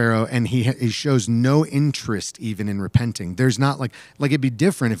not Pharaoh, and he shows no interest even in repenting. There's not like it'd be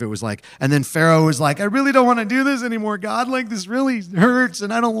different if it was like, and then Pharaoh was like, I really don't want to do this anymore, God. Like, this really hurts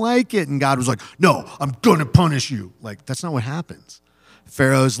and I don't like it. And God was like, no, I'm going to punish you. Like, that's not what happens.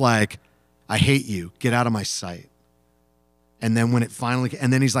 Pharaoh's like, I hate you. Get out of my sight. And then when it finally,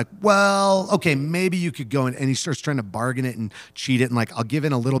 and then he's like, well, okay, maybe you could go. And he starts trying to bargain it and cheat it. And like, I'll give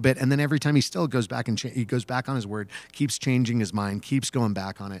in a little bit. And then every time he still goes back and he goes back on his word, keeps changing his mind, keeps going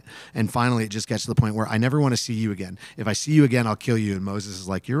back on it. And finally, it just gets to the point where I never want to see you again. If I see you again, I'll kill you. And Moses is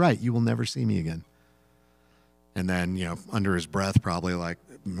like, you're right. You will never see me again. And then, under his breath, probably like,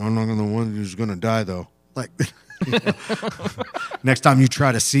 I'm not the one who's going to die though. Like, next time you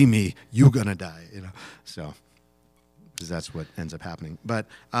try to see me, you're going to die, so. Because that's what ends up happening. But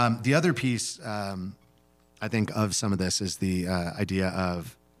the other piece, I think, of some of this is the idea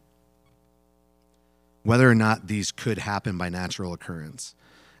of whether or not these could happen by natural occurrence.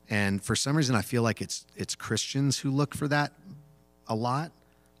 And for some reason, I feel like it's Christians who look for that a lot,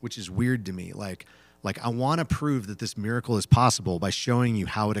 which is weird to me. Like I want to prove that this miracle is possible by showing you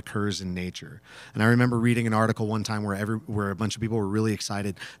how it occurs in nature. And I remember reading an article one time where a bunch of people were really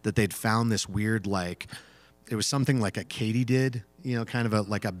excited that they'd found this weird, like, it was something like a katydid, kind of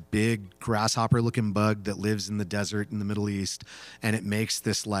like a big grasshopper-looking bug that lives in the desert in the Middle East, and it makes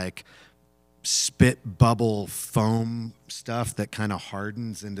this like spit bubble foam stuff that kind of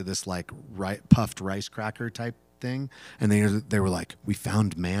hardens into this like puffed rice cracker type thing. And they were like, we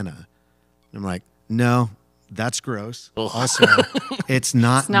found manna. And I'm like, no, that's gross. Also, it's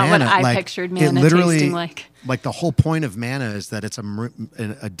not manna. What I pictured manna tasting like. Like, the whole point of manna is that it's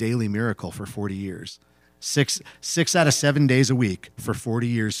a daily miracle for 40 years. Six out of 7 days a week for 40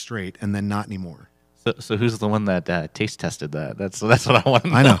 years straight, and then not anymore. So who's the one that taste tested that? That's what I want to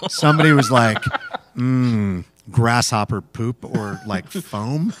know. I know. Somebody was like, grasshopper poop or like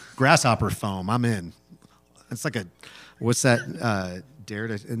foam. Grasshopper foam. I'm in. It's like what's that?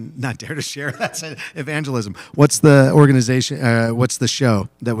 Not dare to share. That's evangelism. What's the organization? What's the show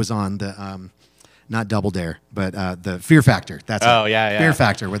that was on the? Not Double Dare, but the Fear Factor. That's it. Yeah. Fear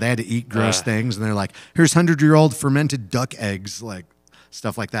Factor, where they had to eat gross things, and they're like, "Here's 100-year-old fermented duck eggs," like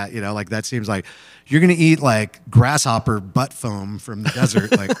stuff like that. Like that seems like you're gonna eat like grasshopper butt foam from the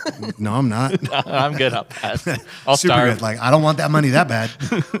desert. Like, no, I'm not. No, I'm good up that. I'll Super starve. good. Like, I don't want that money that bad.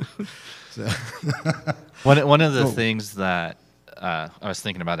 So. One of the things that I was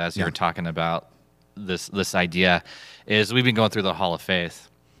thinking about as you were talking about this idea is we've been going through the Hall of Faith.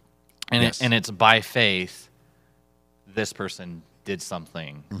 And it's by faith, this person did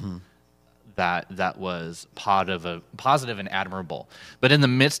something that was positive and admirable. But in the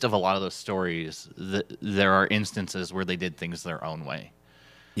midst of a lot of those stories, there are instances where they did things their own way.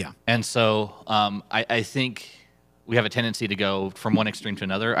 Yeah. And so I think we have a tendency to go from one extreme to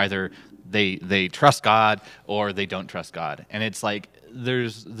another. Either they trust God or they don't trust God. And it's like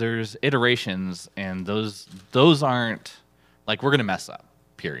there's iterations, and those aren't like, we're going to mess up.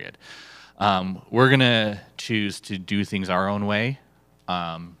 Period. We're going to choose to do things our own way,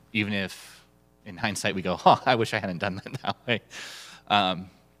 even if in hindsight we go, I wish I hadn't done that way.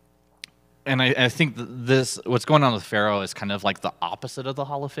 And I think what's going on with Pharaoh is kind of like the opposite of the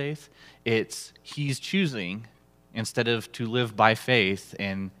Hall of Faith. He's choosing, instead of to live by faith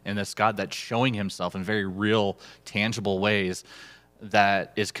in this God that's showing himself in very real, tangible ways,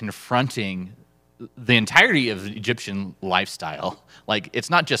 that is confronting the entirety of the Egyptian lifestyle. Like, it's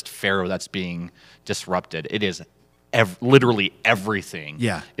not just Pharaoh that's being disrupted. It is literally everything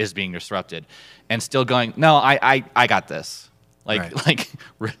is being disrupted. And still going, no, I got this.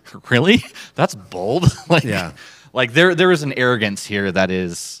 Really? That's bold. Yeah. Like there is an arrogance here that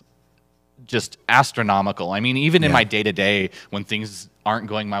is just astronomical. I mean, even in my day-to-day, when things aren't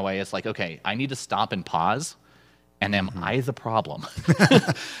going my way, it's like, okay, I need to stop and pause. And am I the problem?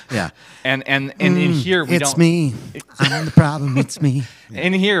 Yeah. And in here, it's me. I'm the problem. It's me. Yeah.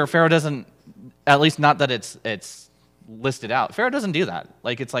 In here, Pharaoh doesn't, at least not that it's listed out. Pharaoh doesn't do that.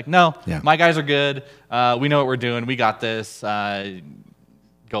 Like, it's like, no, my guys are good. We know what we're doing. We got this. Go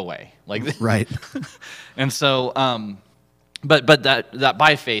away. Like, right. And so, but that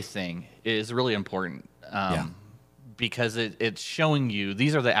by faith thing is really important. Because it's showing you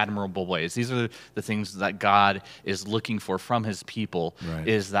these are the admirable ways. These are the things that God is looking for from his people,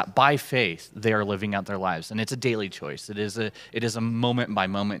 is that by faith they are living out their lives. And it's a daily choice. It is a moment by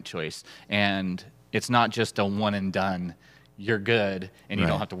moment choice. And it's not just a one and done. You're good and you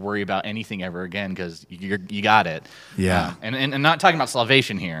don't have to worry about anything ever again because you got it. Yeah. And not talking about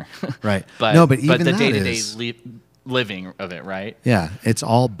salvation here. Right. but even the that day-to-day living of it, right? Yeah. It's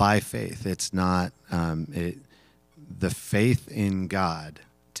all by faith. It's not the faith in God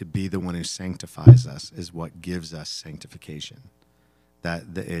to be the one who sanctifies us is what gives us sanctification.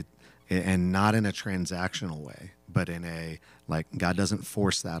 And not in a transactional way, but in a, like, God doesn't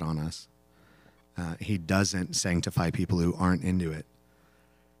force that on us. He doesn't sanctify people who aren't into it.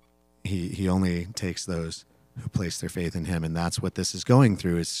 He only takes those who place their faith in him. And that's what this is going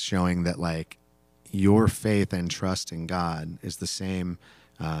through, is showing that, like, your faith and trust in God is the same,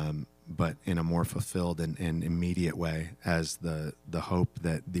 but in a more fulfilled and immediate way as the hope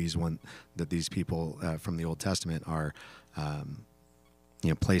that these people from the Old Testament are,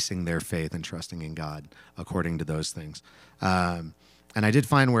 placing their faith and trusting in God according to those things. And I did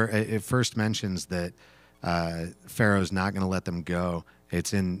find where it first mentions that Pharaoh's not going to let them go.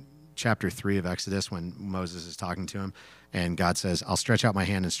 It's in chapter 3 of Exodus when Moses is talking to him. And God says, I'll stretch out my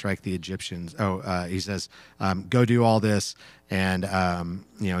hand and strike the Egyptians. He says, go do all this and,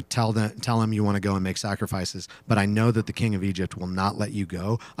 tell them you want to go and make sacrifices. But I know that the king of Egypt will not let you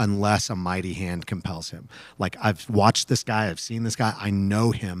go unless a mighty hand compels him. Like, I've watched this guy. I've seen this guy. I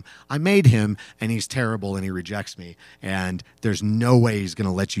know him. I made him, and he's terrible, and he rejects me. And there's no way he's going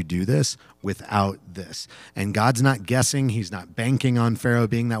to let you do this without this. And God's not guessing. He's not banking on Pharaoh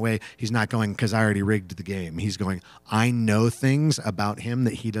being that way. He's not going, because I already rigged the game. He's going, I know things about him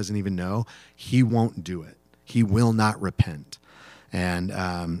that he doesn't even know. He won't do it. He will not repent. And,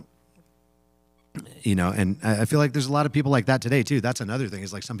 and I feel like there's a lot of people like that today too. That's another thing,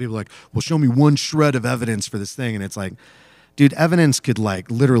 is like some people are like, well, show me one shred of evidence for this thing. And it's like, dude, evidence could like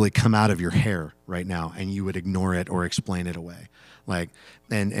literally come out of your hair right now and you would ignore it or explain it away. Like,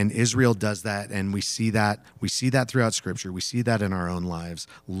 and Israel does that, and we see that throughout Scripture. We see that in our own lives,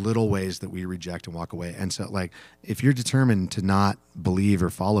 little ways that we reject and walk away. And so, like, if you're determined to not believe or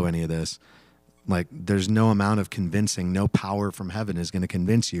follow any of this, like, there's no amount of convincing, no power from heaven is going to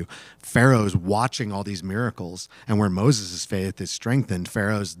convince you. Pharaoh's watching all these miracles, and where Moses' faith is strengthened,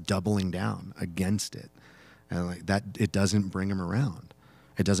 Pharaoh's doubling down against it. And like that, it doesn't bring him around.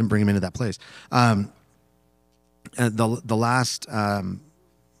 It doesn't bring him into that place. The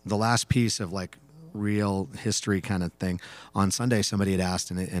last piece of like real history kind of thing on Sunday, somebody had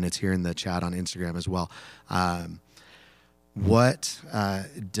asked, and it's here in the chat on Instagram as well. What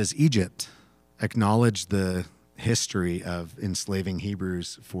does Egypt acknowledge the history of enslaving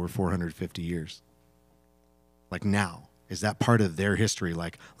Hebrews for 450 years? Like, now, is that part of their history?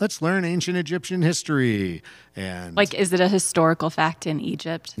 Like, let's learn ancient Egyptian history. And like, is it a historical fact in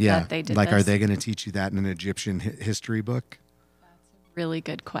Egypt that they did like, this? are they going to teach you that in an Egyptian history book? That's a really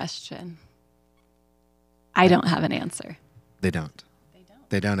good question. I don't have an answer. They don't.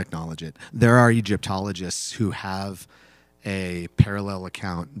 They don't acknowledge it. There are Egyptologists who have a parallel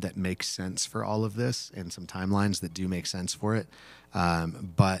account that makes sense for all of this, and some timelines that do make sense for it.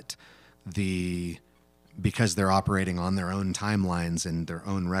 But because they're operating on their own timelines and their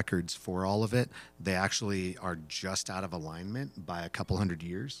own records for all of it, they actually are just out of alignment by a couple hundred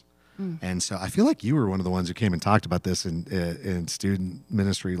years. And so I feel like you were one of the ones who came and talked about this in student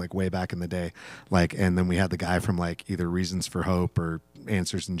ministry, like way back in the day. Like, and then we had the guy from like either Reasons for Hope or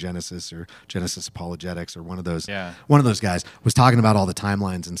Answers in Genesis or Genesis Apologetics or one of those guys was talking about all the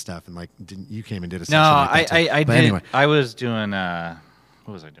timelines and stuff. And like, you came and did a session. No, like that I but did. Anyway. I was doing, what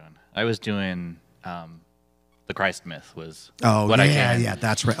was I doing? I was doing, the Christ myth was what I came. Yeah,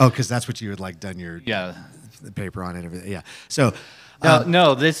 that's right. Oh, because that's what you had like done your paper on and everything. Yeah. So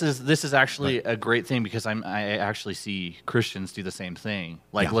no, this is actually a great thing, because I actually see Christians do the same thing.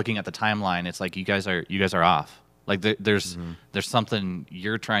 Like, looking at the timeline, it's like you guys are off. Like there's something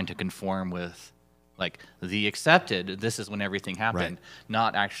you're trying to conform with, like the accepted, this is when everything happened,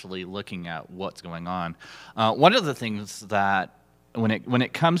 not actually looking at what's going on. One of the things that when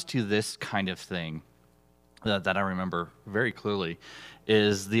it comes to this kind of thing that I remember very clearly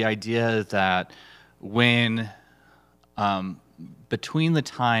is the idea that when between the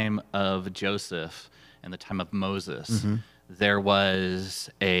time of Joseph and the time of Moses, there was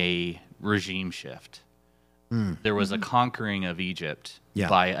a regime shift. There was a conquering of Egypt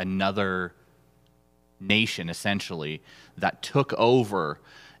by another nation, essentially, that took over.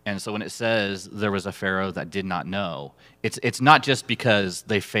 And so when it says there was a Pharaoh that did not know, it's not just because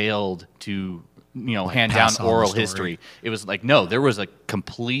they failed to hand down oral history. It was like, no, there was a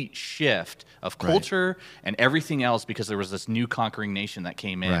complete shift of culture and everything else because there was this new conquering nation that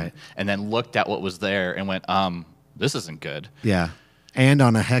came in and then looked at what was there and went, this isn't good. Yeah. And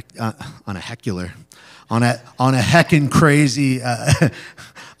on a heckin' crazy,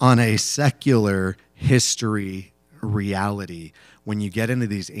 on a secular history reality, when you get into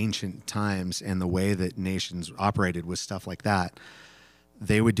these ancient times and the way that nations operated with stuff like that,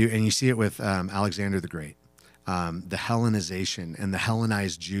 they would do, and you see it with Alexander the Great, the Hellenization and the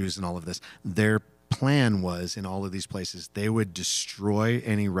Hellenized Jews and all of this. Their plan was in all of these places, they would destroy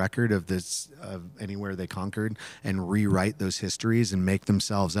any record of this, of anywhere they conquered, and rewrite those histories and make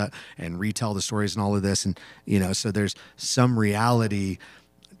themselves up and retell the stories and all of this. And, so there's some reality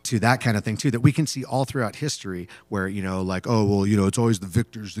to that kind of thing too, that we can see all throughout history where, it's always the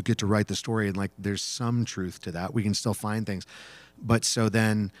victors that get to write the story. And like, there's some truth to that. We can still find things. But so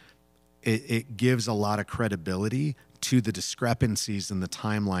then it gives a lot of credibility to the discrepancies in the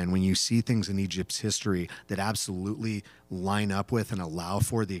timeline when you see things in Egypt's history that absolutely line up with and allow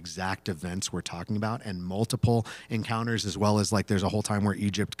for the exact events we're talking about, and multiple encounters, as well as like there's a whole time where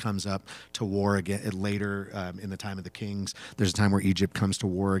Egypt comes up to war again later in the time of the kings. There's a time where Egypt comes to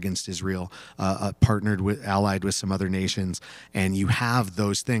war against Israel, allied with some other nations, and you have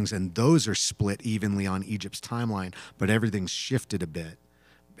those things, and those are split evenly on Egypt's timeline, but everything's shifted a bit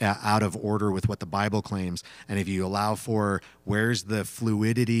out of order with what the Bible claims. And if you allow for where's the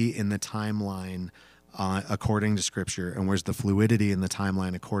fluidity in the timeline according to Scripture, and where's the fluidity in the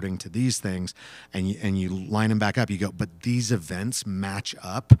timeline according to these things, and you line them back up, you go, but these events match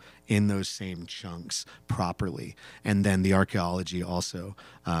up in those same chunks properly. And then the archaeology also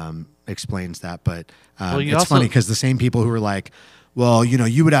explains that. But it's funny because the same people who are like, well,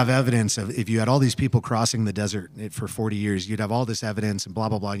 you would have evidence of, if you had all these people crossing the desert for 40 years, you'd have all this evidence and blah,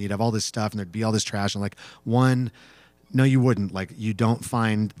 blah, blah, and you'd have all this stuff and there'd be all this trash. And like, no, you wouldn't. Like, you don't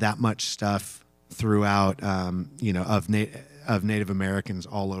find that much stuff throughout, of Native Americans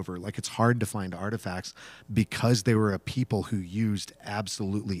all over. Like, it's hard to find artifacts because they were a people who used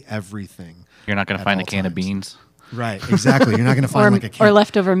absolutely everything. You're not going to find a can of beans. Right, exactly. You're not going to find like a can. Or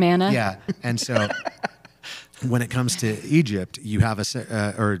leftover manna. Yeah, and so when it comes to Egypt, you have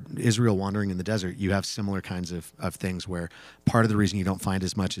or Israel wandering in the desert, you have similar kinds of things where part of the reason you don't find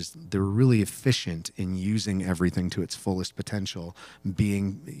as much is they're really efficient in using everything to its fullest potential,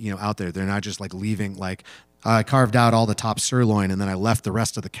 being, out there. They're not just like leaving, like, I carved out all the top sirloin and then I left the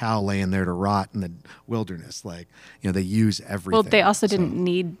rest of the cow laying there to rot in the wilderness. Like, they use everything. Well, they also didn't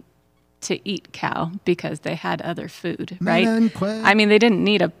need to eat cow because they had other food, right? I mean, they didn't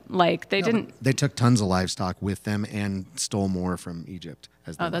need They took tons of livestock with them and stole more from Egypt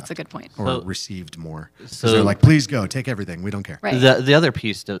as they that's left, a good point. Or received more. So they're like, please go, take everything. We don't care. Right. The other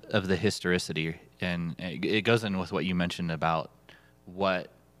piece of the historicity, and it goes in with what you mentioned about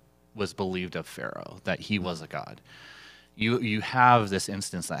what was believed of Pharaoh, that he was a god. You have this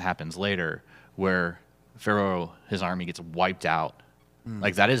instance that happens later where Pharaoh, his army gets wiped out.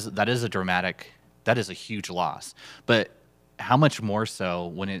 Like that is a huge loss. But how much more so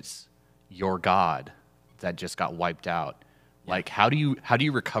when it's your God that just got wiped out? Like, how do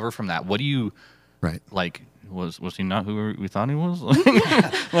you recover from that? What do you like? Was he not who we thought he was?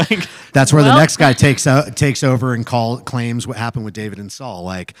 Like that's where the next guy takes over and claims what happened with David and Saul.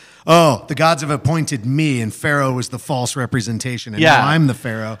 Like, oh, the gods have appointed me, and Pharaoh was the false representation, and now I'm the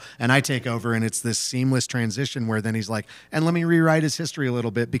Pharaoh, and I take over, and it's this seamless transition where then he's like, and let me rewrite his history a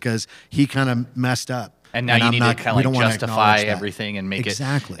little bit because he kind of messed up. And now you need to kind of like justify everything and make it.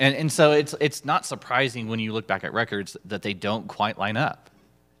 And so it's not surprising when you look back at records that they don't quite line up.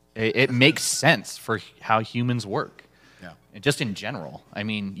 It makes sense for how humans work. Yeah. And just in general. I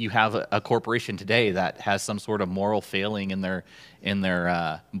mean, you have a corporation today that has some sort of moral failing in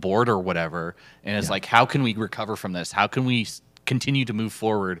their board or whatever, and it's like, how can we recover from this? How can we continue to move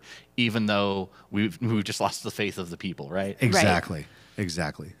forward even though we've just lost the faith of the people, right? Exactly.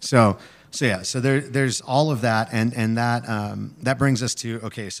 So So there's all of that, and that brings us to,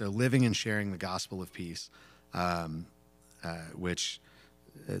 okay, so living and sharing the gospel of peace, which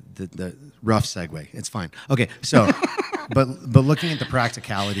the rough segue. It's fine. Okay, so but looking at the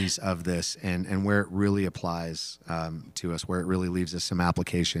practicalities of this and where it really applies to us, where it really leaves us some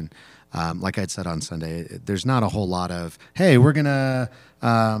application. Like I'd said on Sunday, there's not a whole lot of, hey, we're gonna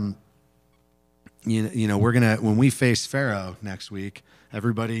we're gonna, when we face Pharaoh next week,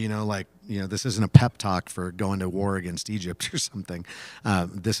 everybody, this isn't a pep talk for going to war against Egypt or something.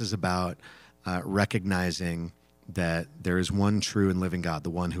 This is about recognizing that there is one true and living God, the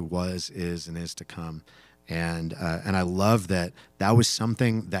one who was, is, and is to come. And I love that was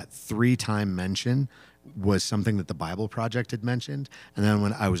something, that 3-time mention was something that the Bible Project had mentioned. And then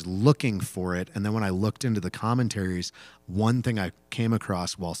when I was looking for it, and then when I looked into the commentaries, one thing I came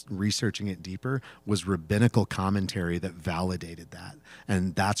across while researching it deeper was rabbinical commentary that validated that.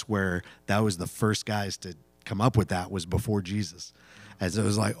 And that was the first guys to come up with that, was before Jesus. As it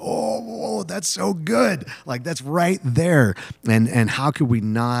was like, oh, that's so good. Like, that's right there. And how could we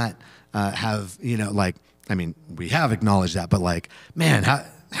not have, we have acknowledged that, but like, man,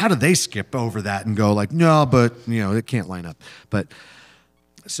 how do they skip over that and go like, no, but it can't line up. But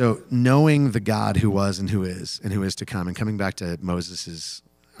so knowing the God who was and who is to come, and coming back to Moses's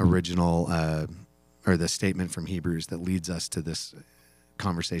original or the statement from Hebrews that leads us to this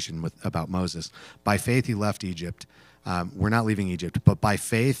conversation about Moses. By faith he left Egypt. We're not leaving Egypt, but by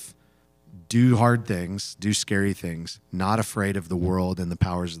faith do hard things, do scary things, not afraid of the world and the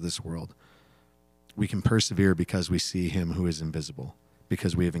powers of this world. We can persevere because we see him who is invisible.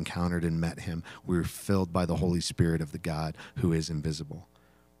 Because we have encountered and met him. We're filled by the Holy Spirit of the God who is invisible.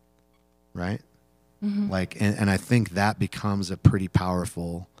 Right? Mm-hmm. And I think that becomes a pretty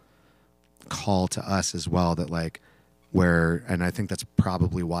powerful call to us as well, that and I think that's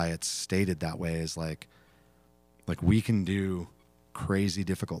probably why it's stated that way, is like we can do crazy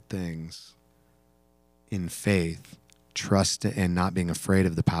difficult things in faith, trust, and not being afraid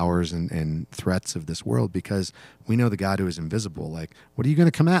of the powers and threats of this world, because we know the God who is invisible. Like, what are you going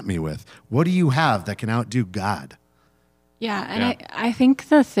to come at me with? What do you have that can outdo God? Yeah, and I think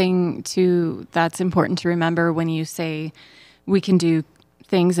the thing too that's important to remember when you say we can do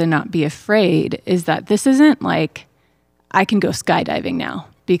things and not be afraid is that this isn't like I can go skydiving now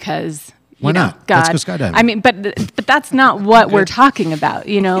because why not? God. Let's go skydiving. I mean, but that's not what we're talking about.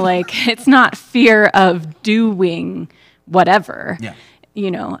 It's not fear of doing whatever. Yeah.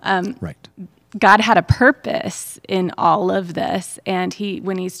 Right. God had a purpose in all of this, and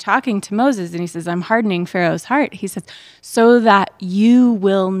when he's talking to Moses and he says, "I'm hardening Pharaoh's heart," he says, "so that you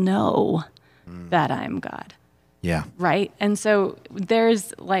will know that I'm God." Yeah. Right. And so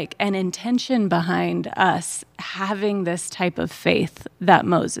there's like an intention behind us having this type of faith that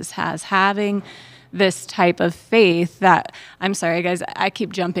Moses has, having this type of faith that, I'm sorry, guys, I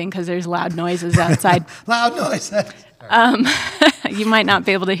keep jumping because there's loud noises outside. Loud noise. You might not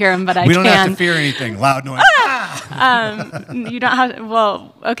be able to hear them, but I can. We don't have to fear anything. Loud noise. You don't have to,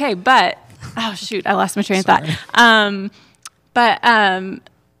 well, okay, but, oh shoot, I lost my train of thought.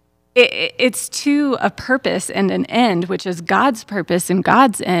 It's to a purpose and an end, which is God's purpose and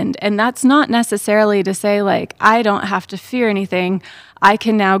God's end. And that's not necessarily to say, like, I don't have to fear anything. I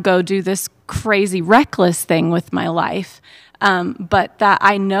can now go do this crazy, reckless thing with my life. But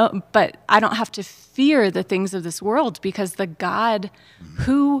I don't have to fear the things of this world, because the God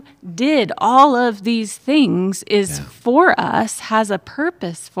who did all of these things is for us, has a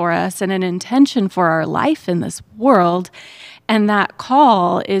purpose for us and an intention for our life in this world. And that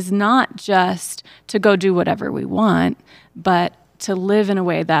call is not just to go do whatever we want, but to live in a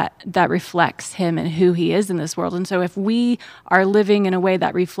way that reflects him and who he is in this world. And so if we are living in a way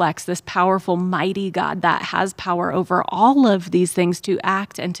that reflects this powerful, mighty God that has power over all of these things, to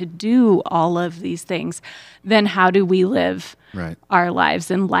act and to do all of these things, then how do we live our lives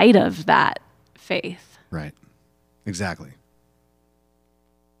in light of that faith? Right. Exactly.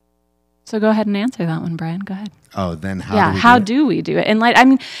 So go ahead and answer that one, Brian. Go ahead. Oh, then how do we do it? And like, I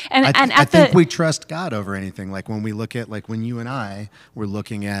mean, I think we trust God over anything. Like when we look at, like when you and I were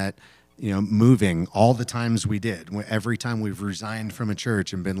looking at, moving, all the times we did, every time we've resigned from a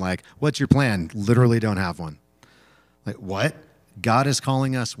church and been like, what's your plan? Literally don't have one. Like, what? God is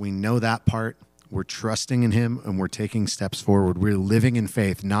calling us. We know that part. We're trusting in him and we're taking steps forward. We're living in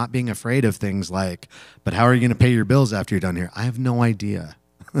faith, not being afraid of things like, but how are you going to pay your bills after you're done here? I have no idea.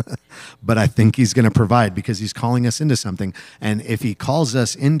 But I think he's going to provide, because he's calling us into something. And if he calls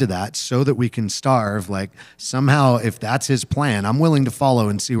us into that so that we can starve, like somehow, if that's his plan, I'm willing to follow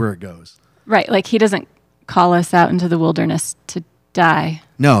and see where it goes. Right. Like he doesn't call us out into the wilderness to Die.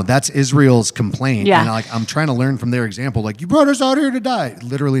 No, that's Israel's complaint. Yeah. And I'm trying to learn from their example. Like, you brought us out here to die.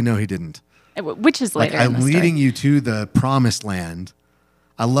 Literally, no, he didn't. Which is later. Like, in the I'm story. leading you to the promised land.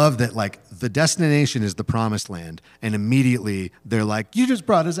 I love that, like, the destination is the promised land. And immediately they're like, you just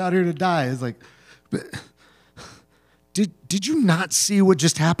brought us out here to die. It's like, but did you not see what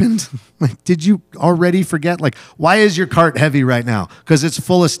just happened? Like, did you already forget? Like, why is your cart heavy right now? Because it's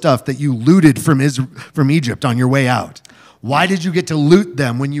full of stuff that you looted from Egypt on your way out. Why did you get to loot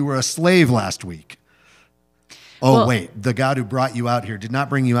them when you were a slave last week? Oh, well, wait, the God who brought you out here did not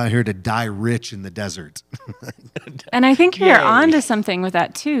bring you out here to die rich in the desert. And I think you're onto something with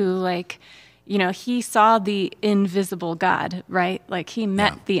that too. Like, you know, he saw the invisible God, right? Like he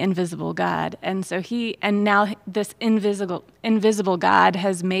met the invisible God. And so now this invisible God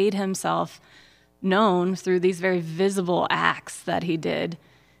has made himself known through these very visible acts that he did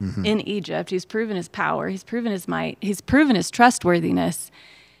in Egypt. He's proven his power. He's proven his might. He's proven his trustworthiness.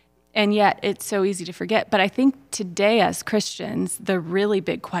 And yet it's so easy to forget. But I think today as Christians, the really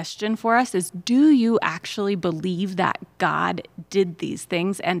big question for us is, do you actually believe that God did these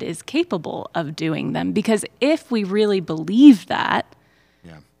things and is capable of doing them? Because if we really believe that,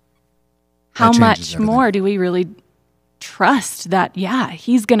 how much more do we really trust that,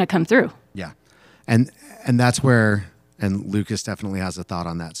 he's going to come through? Yeah. And that's where, and Lucas definitely has a thought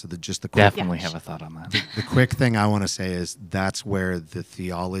on that. So just the quick, definitely have a thought on that. The quick thing I want to say is that's where the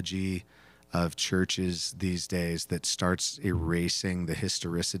theology of churches these days that starts erasing the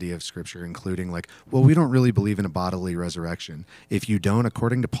historicity of Scripture, including like, well, we don't really believe in a bodily resurrection. If you don't,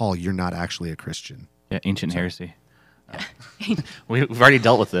 according to Paul, you're not actually a Christian. Yeah, ancient heresy. We've already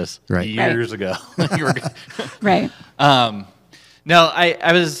dealt with this years ago. Right. No,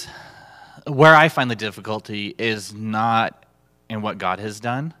 I was... Where I find the difficulty is not in what God has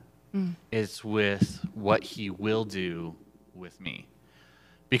done. It's with what he will do with me.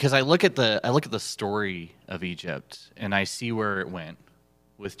 Because I look at the story of Egypt and I see where it went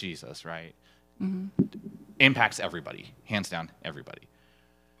with Jesus, right? Impacts everybody, hands down everybody.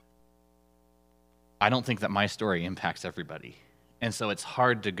 I don't think that my story impacts everybody. And so it's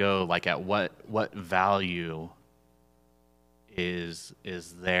hard to go like at what value is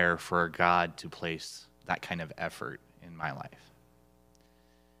there for God to place that kind of effort in my life?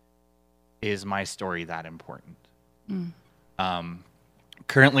 Is my story that important?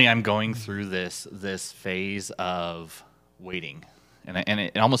 Currently, I'm going through this phase of waiting, and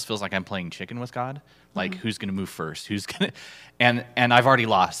it almost feels like I'm playing chicken with God. Like, who's going to move first? Who's going to? And I've already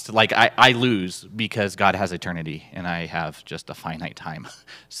lost. Like, I lose because God has eternity, and I have just a finite time.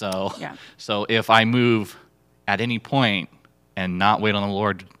 So if I move at any point and not wait on the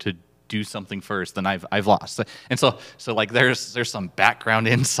Lord to do something first, then I've lost. And so like there's some background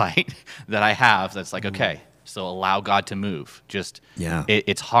insight that I have that's like, okay, so allow God to move. Just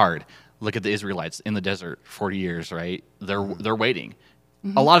it's hard. Look at the Israelites in the desert, 40 years, right? They're waiting.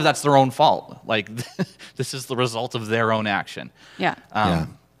 A lot of that's their own fault. Like this is the result of their own action.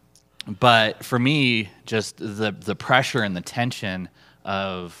 But for me, just the pressure and the tension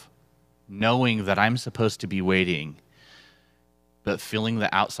of knowing that I'm supposed to be waiting, but feeling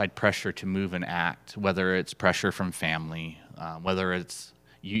the outside pressure to move and act, whether it's pressure from family, whether it's,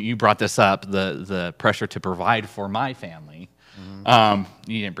 you brought this up, the pressure to provide for my family. You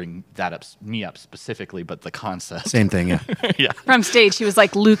didn't bring that up specifically, but the concept. Same thing, yeah. From stage, he was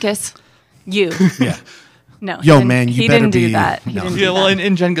like, Lucas, you. Yeah. No, yo, man, you he better didn't be. do that. He No. didn't Yeah, do well, that.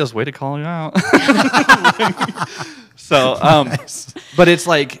 and Jen goes, way to call you out. So, but it's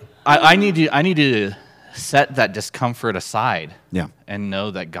like, I need to set that discomfort aside, and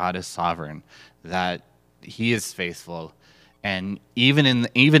know that God is sovereign, that He is faithful, and even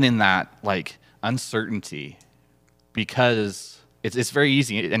in that like uncertainty, because it's very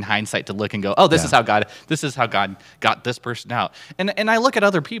easy in hindsight to look and go, oh, this is how God got this person out, and I look at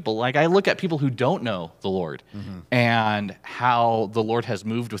other people, like I look at people who don't know the Lord, and how the Lord has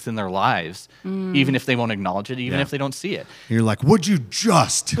moved within their lives, even if they won't acknowledge it, even if they don't see it. And you're like, would you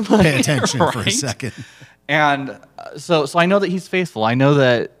just pay attention for a second? And so I know that He's faithful. I know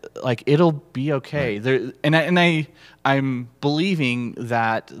that like it'll be okay. There, I'm believing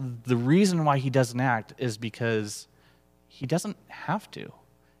that the reason why He doesn't act is because He doesn't have to.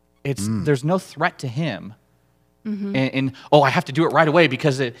 There's no threat to Him. And I have to do it right away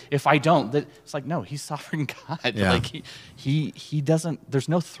because if I don't, it's like, no, He's sovereign God. Yeah. Like he doesn't. There's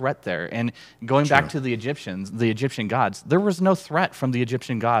no threat there. And going back to the Egyptians, the Egyptian gods, there was no threat from the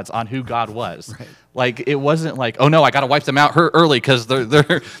Egyptian gods on who God was. Right. Like it wasn't like, oh no, I got to wipe them out early because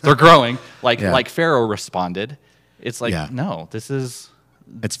they're growing. Like Pharaoh responded. It's like, no, this is.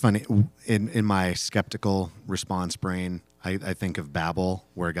 It's funny in my skeptical response brain. I think of Babel,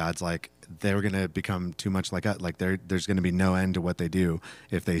 where God's like, they're going to become too much like us. Like there's going to be no end to what they do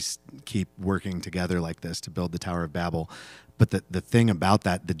if they keep working together like this to build the Tower of Babel. But the thing about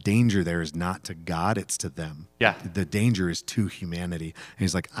that, the danger there is not to God, it's to them. Yeah. The danger is to humanity. And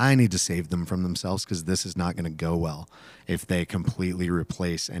he's like, I need to save them from themselves because this is not going to go well if they completely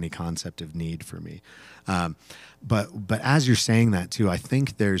replace any concept of need for me. But as you're saying that too, I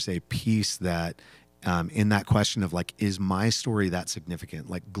think there's a piece that in that question of like, is my story that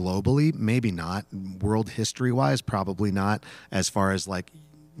significant? Like globally, maybe not. World history wise, probably not. As far as like,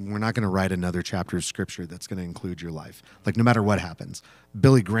 we're not going to write another chapter of scripture that's going to include your life. Like no matter what happens,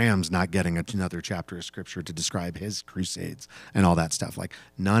 Billy Graham's not getting another chapter of scripture to describe his crusades and all that stuff. Like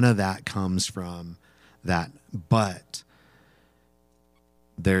none of that comes from that. But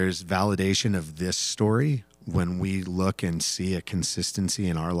there's validation of this story when we look and see a consistency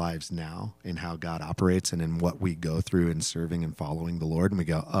in our lives now in how God operates and in what we go through in serving and following the Lord. And we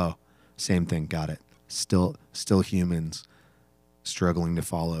go, oh, same thing. Got it. Still humans struggling to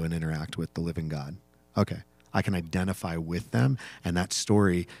follow and interact with the living God. Okay. I can identify with them, and that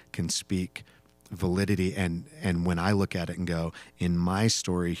story can speak validity. And when I look at it and go, in my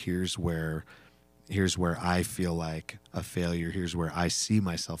story, here's where I feel like a failure. Here's where I see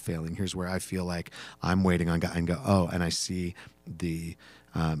myself failing. Here's where I feel like I'm waiting on God, and go, oh, and I see the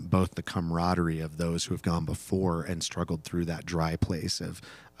both the camaraderie of those who have gone before and struggled through that dry place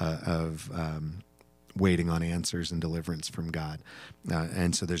of waiting on answers and deliverance from God.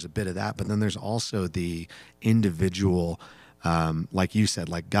 And so there's a bit of that, but then there's also the individual, like you said,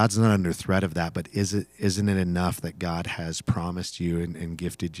 like God's not under threat of that, but isn't it enough that God has promised you and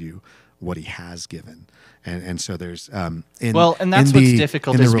gifted you what he has given? And so there's and that's what's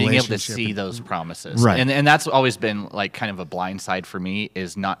difficult is being able to see those promises. Right. And that's always been like kind of a blind side for me,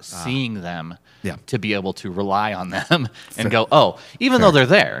 is not seeing them to be able to rely on them and go, oh, even though they're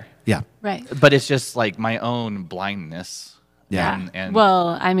there. Yeah. Right. But it's just like my own blindness. Yeah. And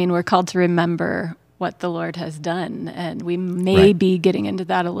well, I mean, we're called to remember what the Lord has done, and we may be getting into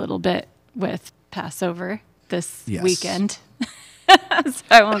that a little bit with Passover this weekend. So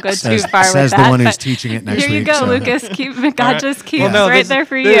I won't go too far with that. Says the one who's teaching it next week. Here you go, Lucas. God just keeps there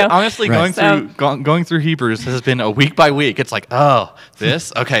for dude, you. Honestly, going through Hebrews has been a week by week. It's like, oh,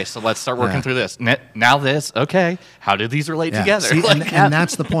 this? Okay, so let's start working through this. Now this? Okay, how do these relate together? See, and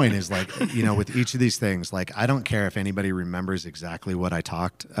that's the point is like, with each of these things, like I don't care if anybody remembers exactly what I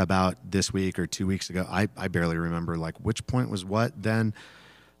talked about this week or 2 weeks ago. I barely remember like which point was what then,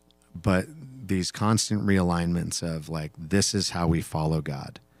 but these constant realignments of like, this is how we follow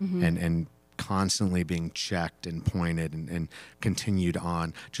God, and constantly being checked and pointed and continued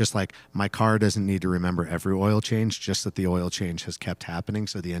on. Just like my car doesn't need to remember every oil change, just that the oil change has kept happening.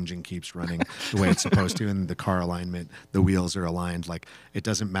 So the engine keeps running the way it's supposed to, and the car alignment, the wheels are aligned. Like it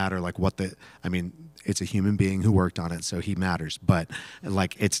doesn't matter like it's a human being who worked on it, so he matters. But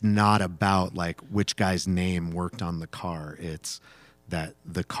like, it's not about like which guy's name worked on the car. It's that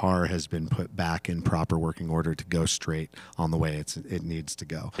the car has been put back in proper working order to go straight on the way it needs to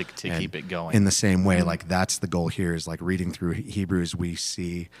go. To keep it going. In the same way, like that's the goal here, is like reading through Hebrews, we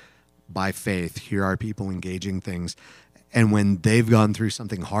see by faith, here are people engaging things. And when they've gone through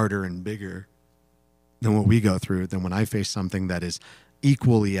something harder and bigger than what we go through, then when I face something that is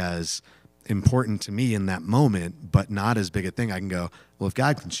equally as important to me in that moment, but not as big a thing, I can go, well, if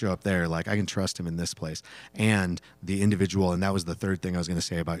God can show up there, like I can trust him in this place. And the individual, and that was the third thing I was going to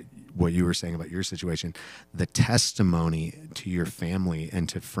say about what you were saying about your situation, the testimony to your family and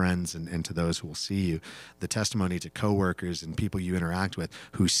to friends and to those who will see you, the testimony to coworkers and people you interact with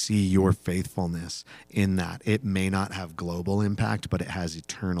who see your faithfulness in that. It may not have global impact, but it has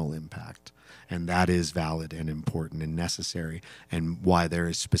eternal impact. And that is valid and important and necessary, and why there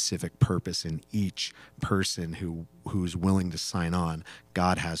is specific purpose in each person who's willing to sign on.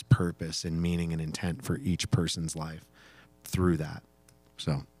 God has purpose and meaning and intent for each person's life through that.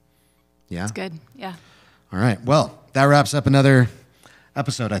 So, yeah. That's good. Yeah. All right. Well, that wraps up another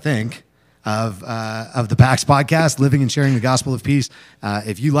episode, I think, of the PAX podcast, Living and Sharing the Gospel of Peace.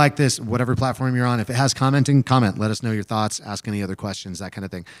 If you like this, whatever platform you're on, if it has commenting, comment. Let us know your thoughts. Ask any other questions, that kind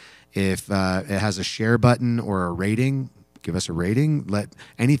of thing. If it has a share button or a rating, give us a rating. Let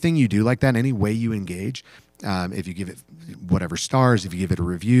anything you do like that, any way you engage, if you give it whatever stars, if you give it a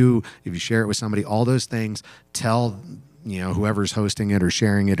review, if you share it with somebody, all those things, tell whoever's hosting it or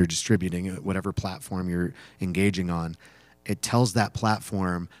sharing it or distributing it, whatever platform you're engaging on, it tells that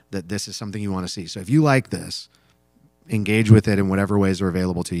platform that this is something you want to see. So if you like this, engage with it in whatever ways are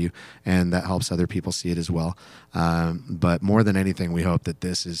available to you, and that helps other people see it as well. But more than anything, we hope that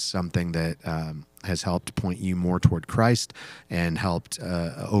this is something that has helped point you more toward Christ and helped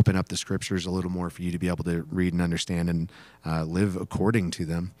open up the scriptures a little more for you to be able to read and understand and live according to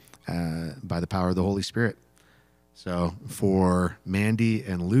them by the power of the Holy Spirit. So for Mandy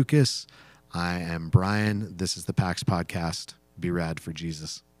and Lucas, I am Brian. This is the PAX Podcast. Be rad for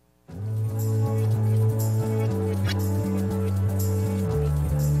Jesus.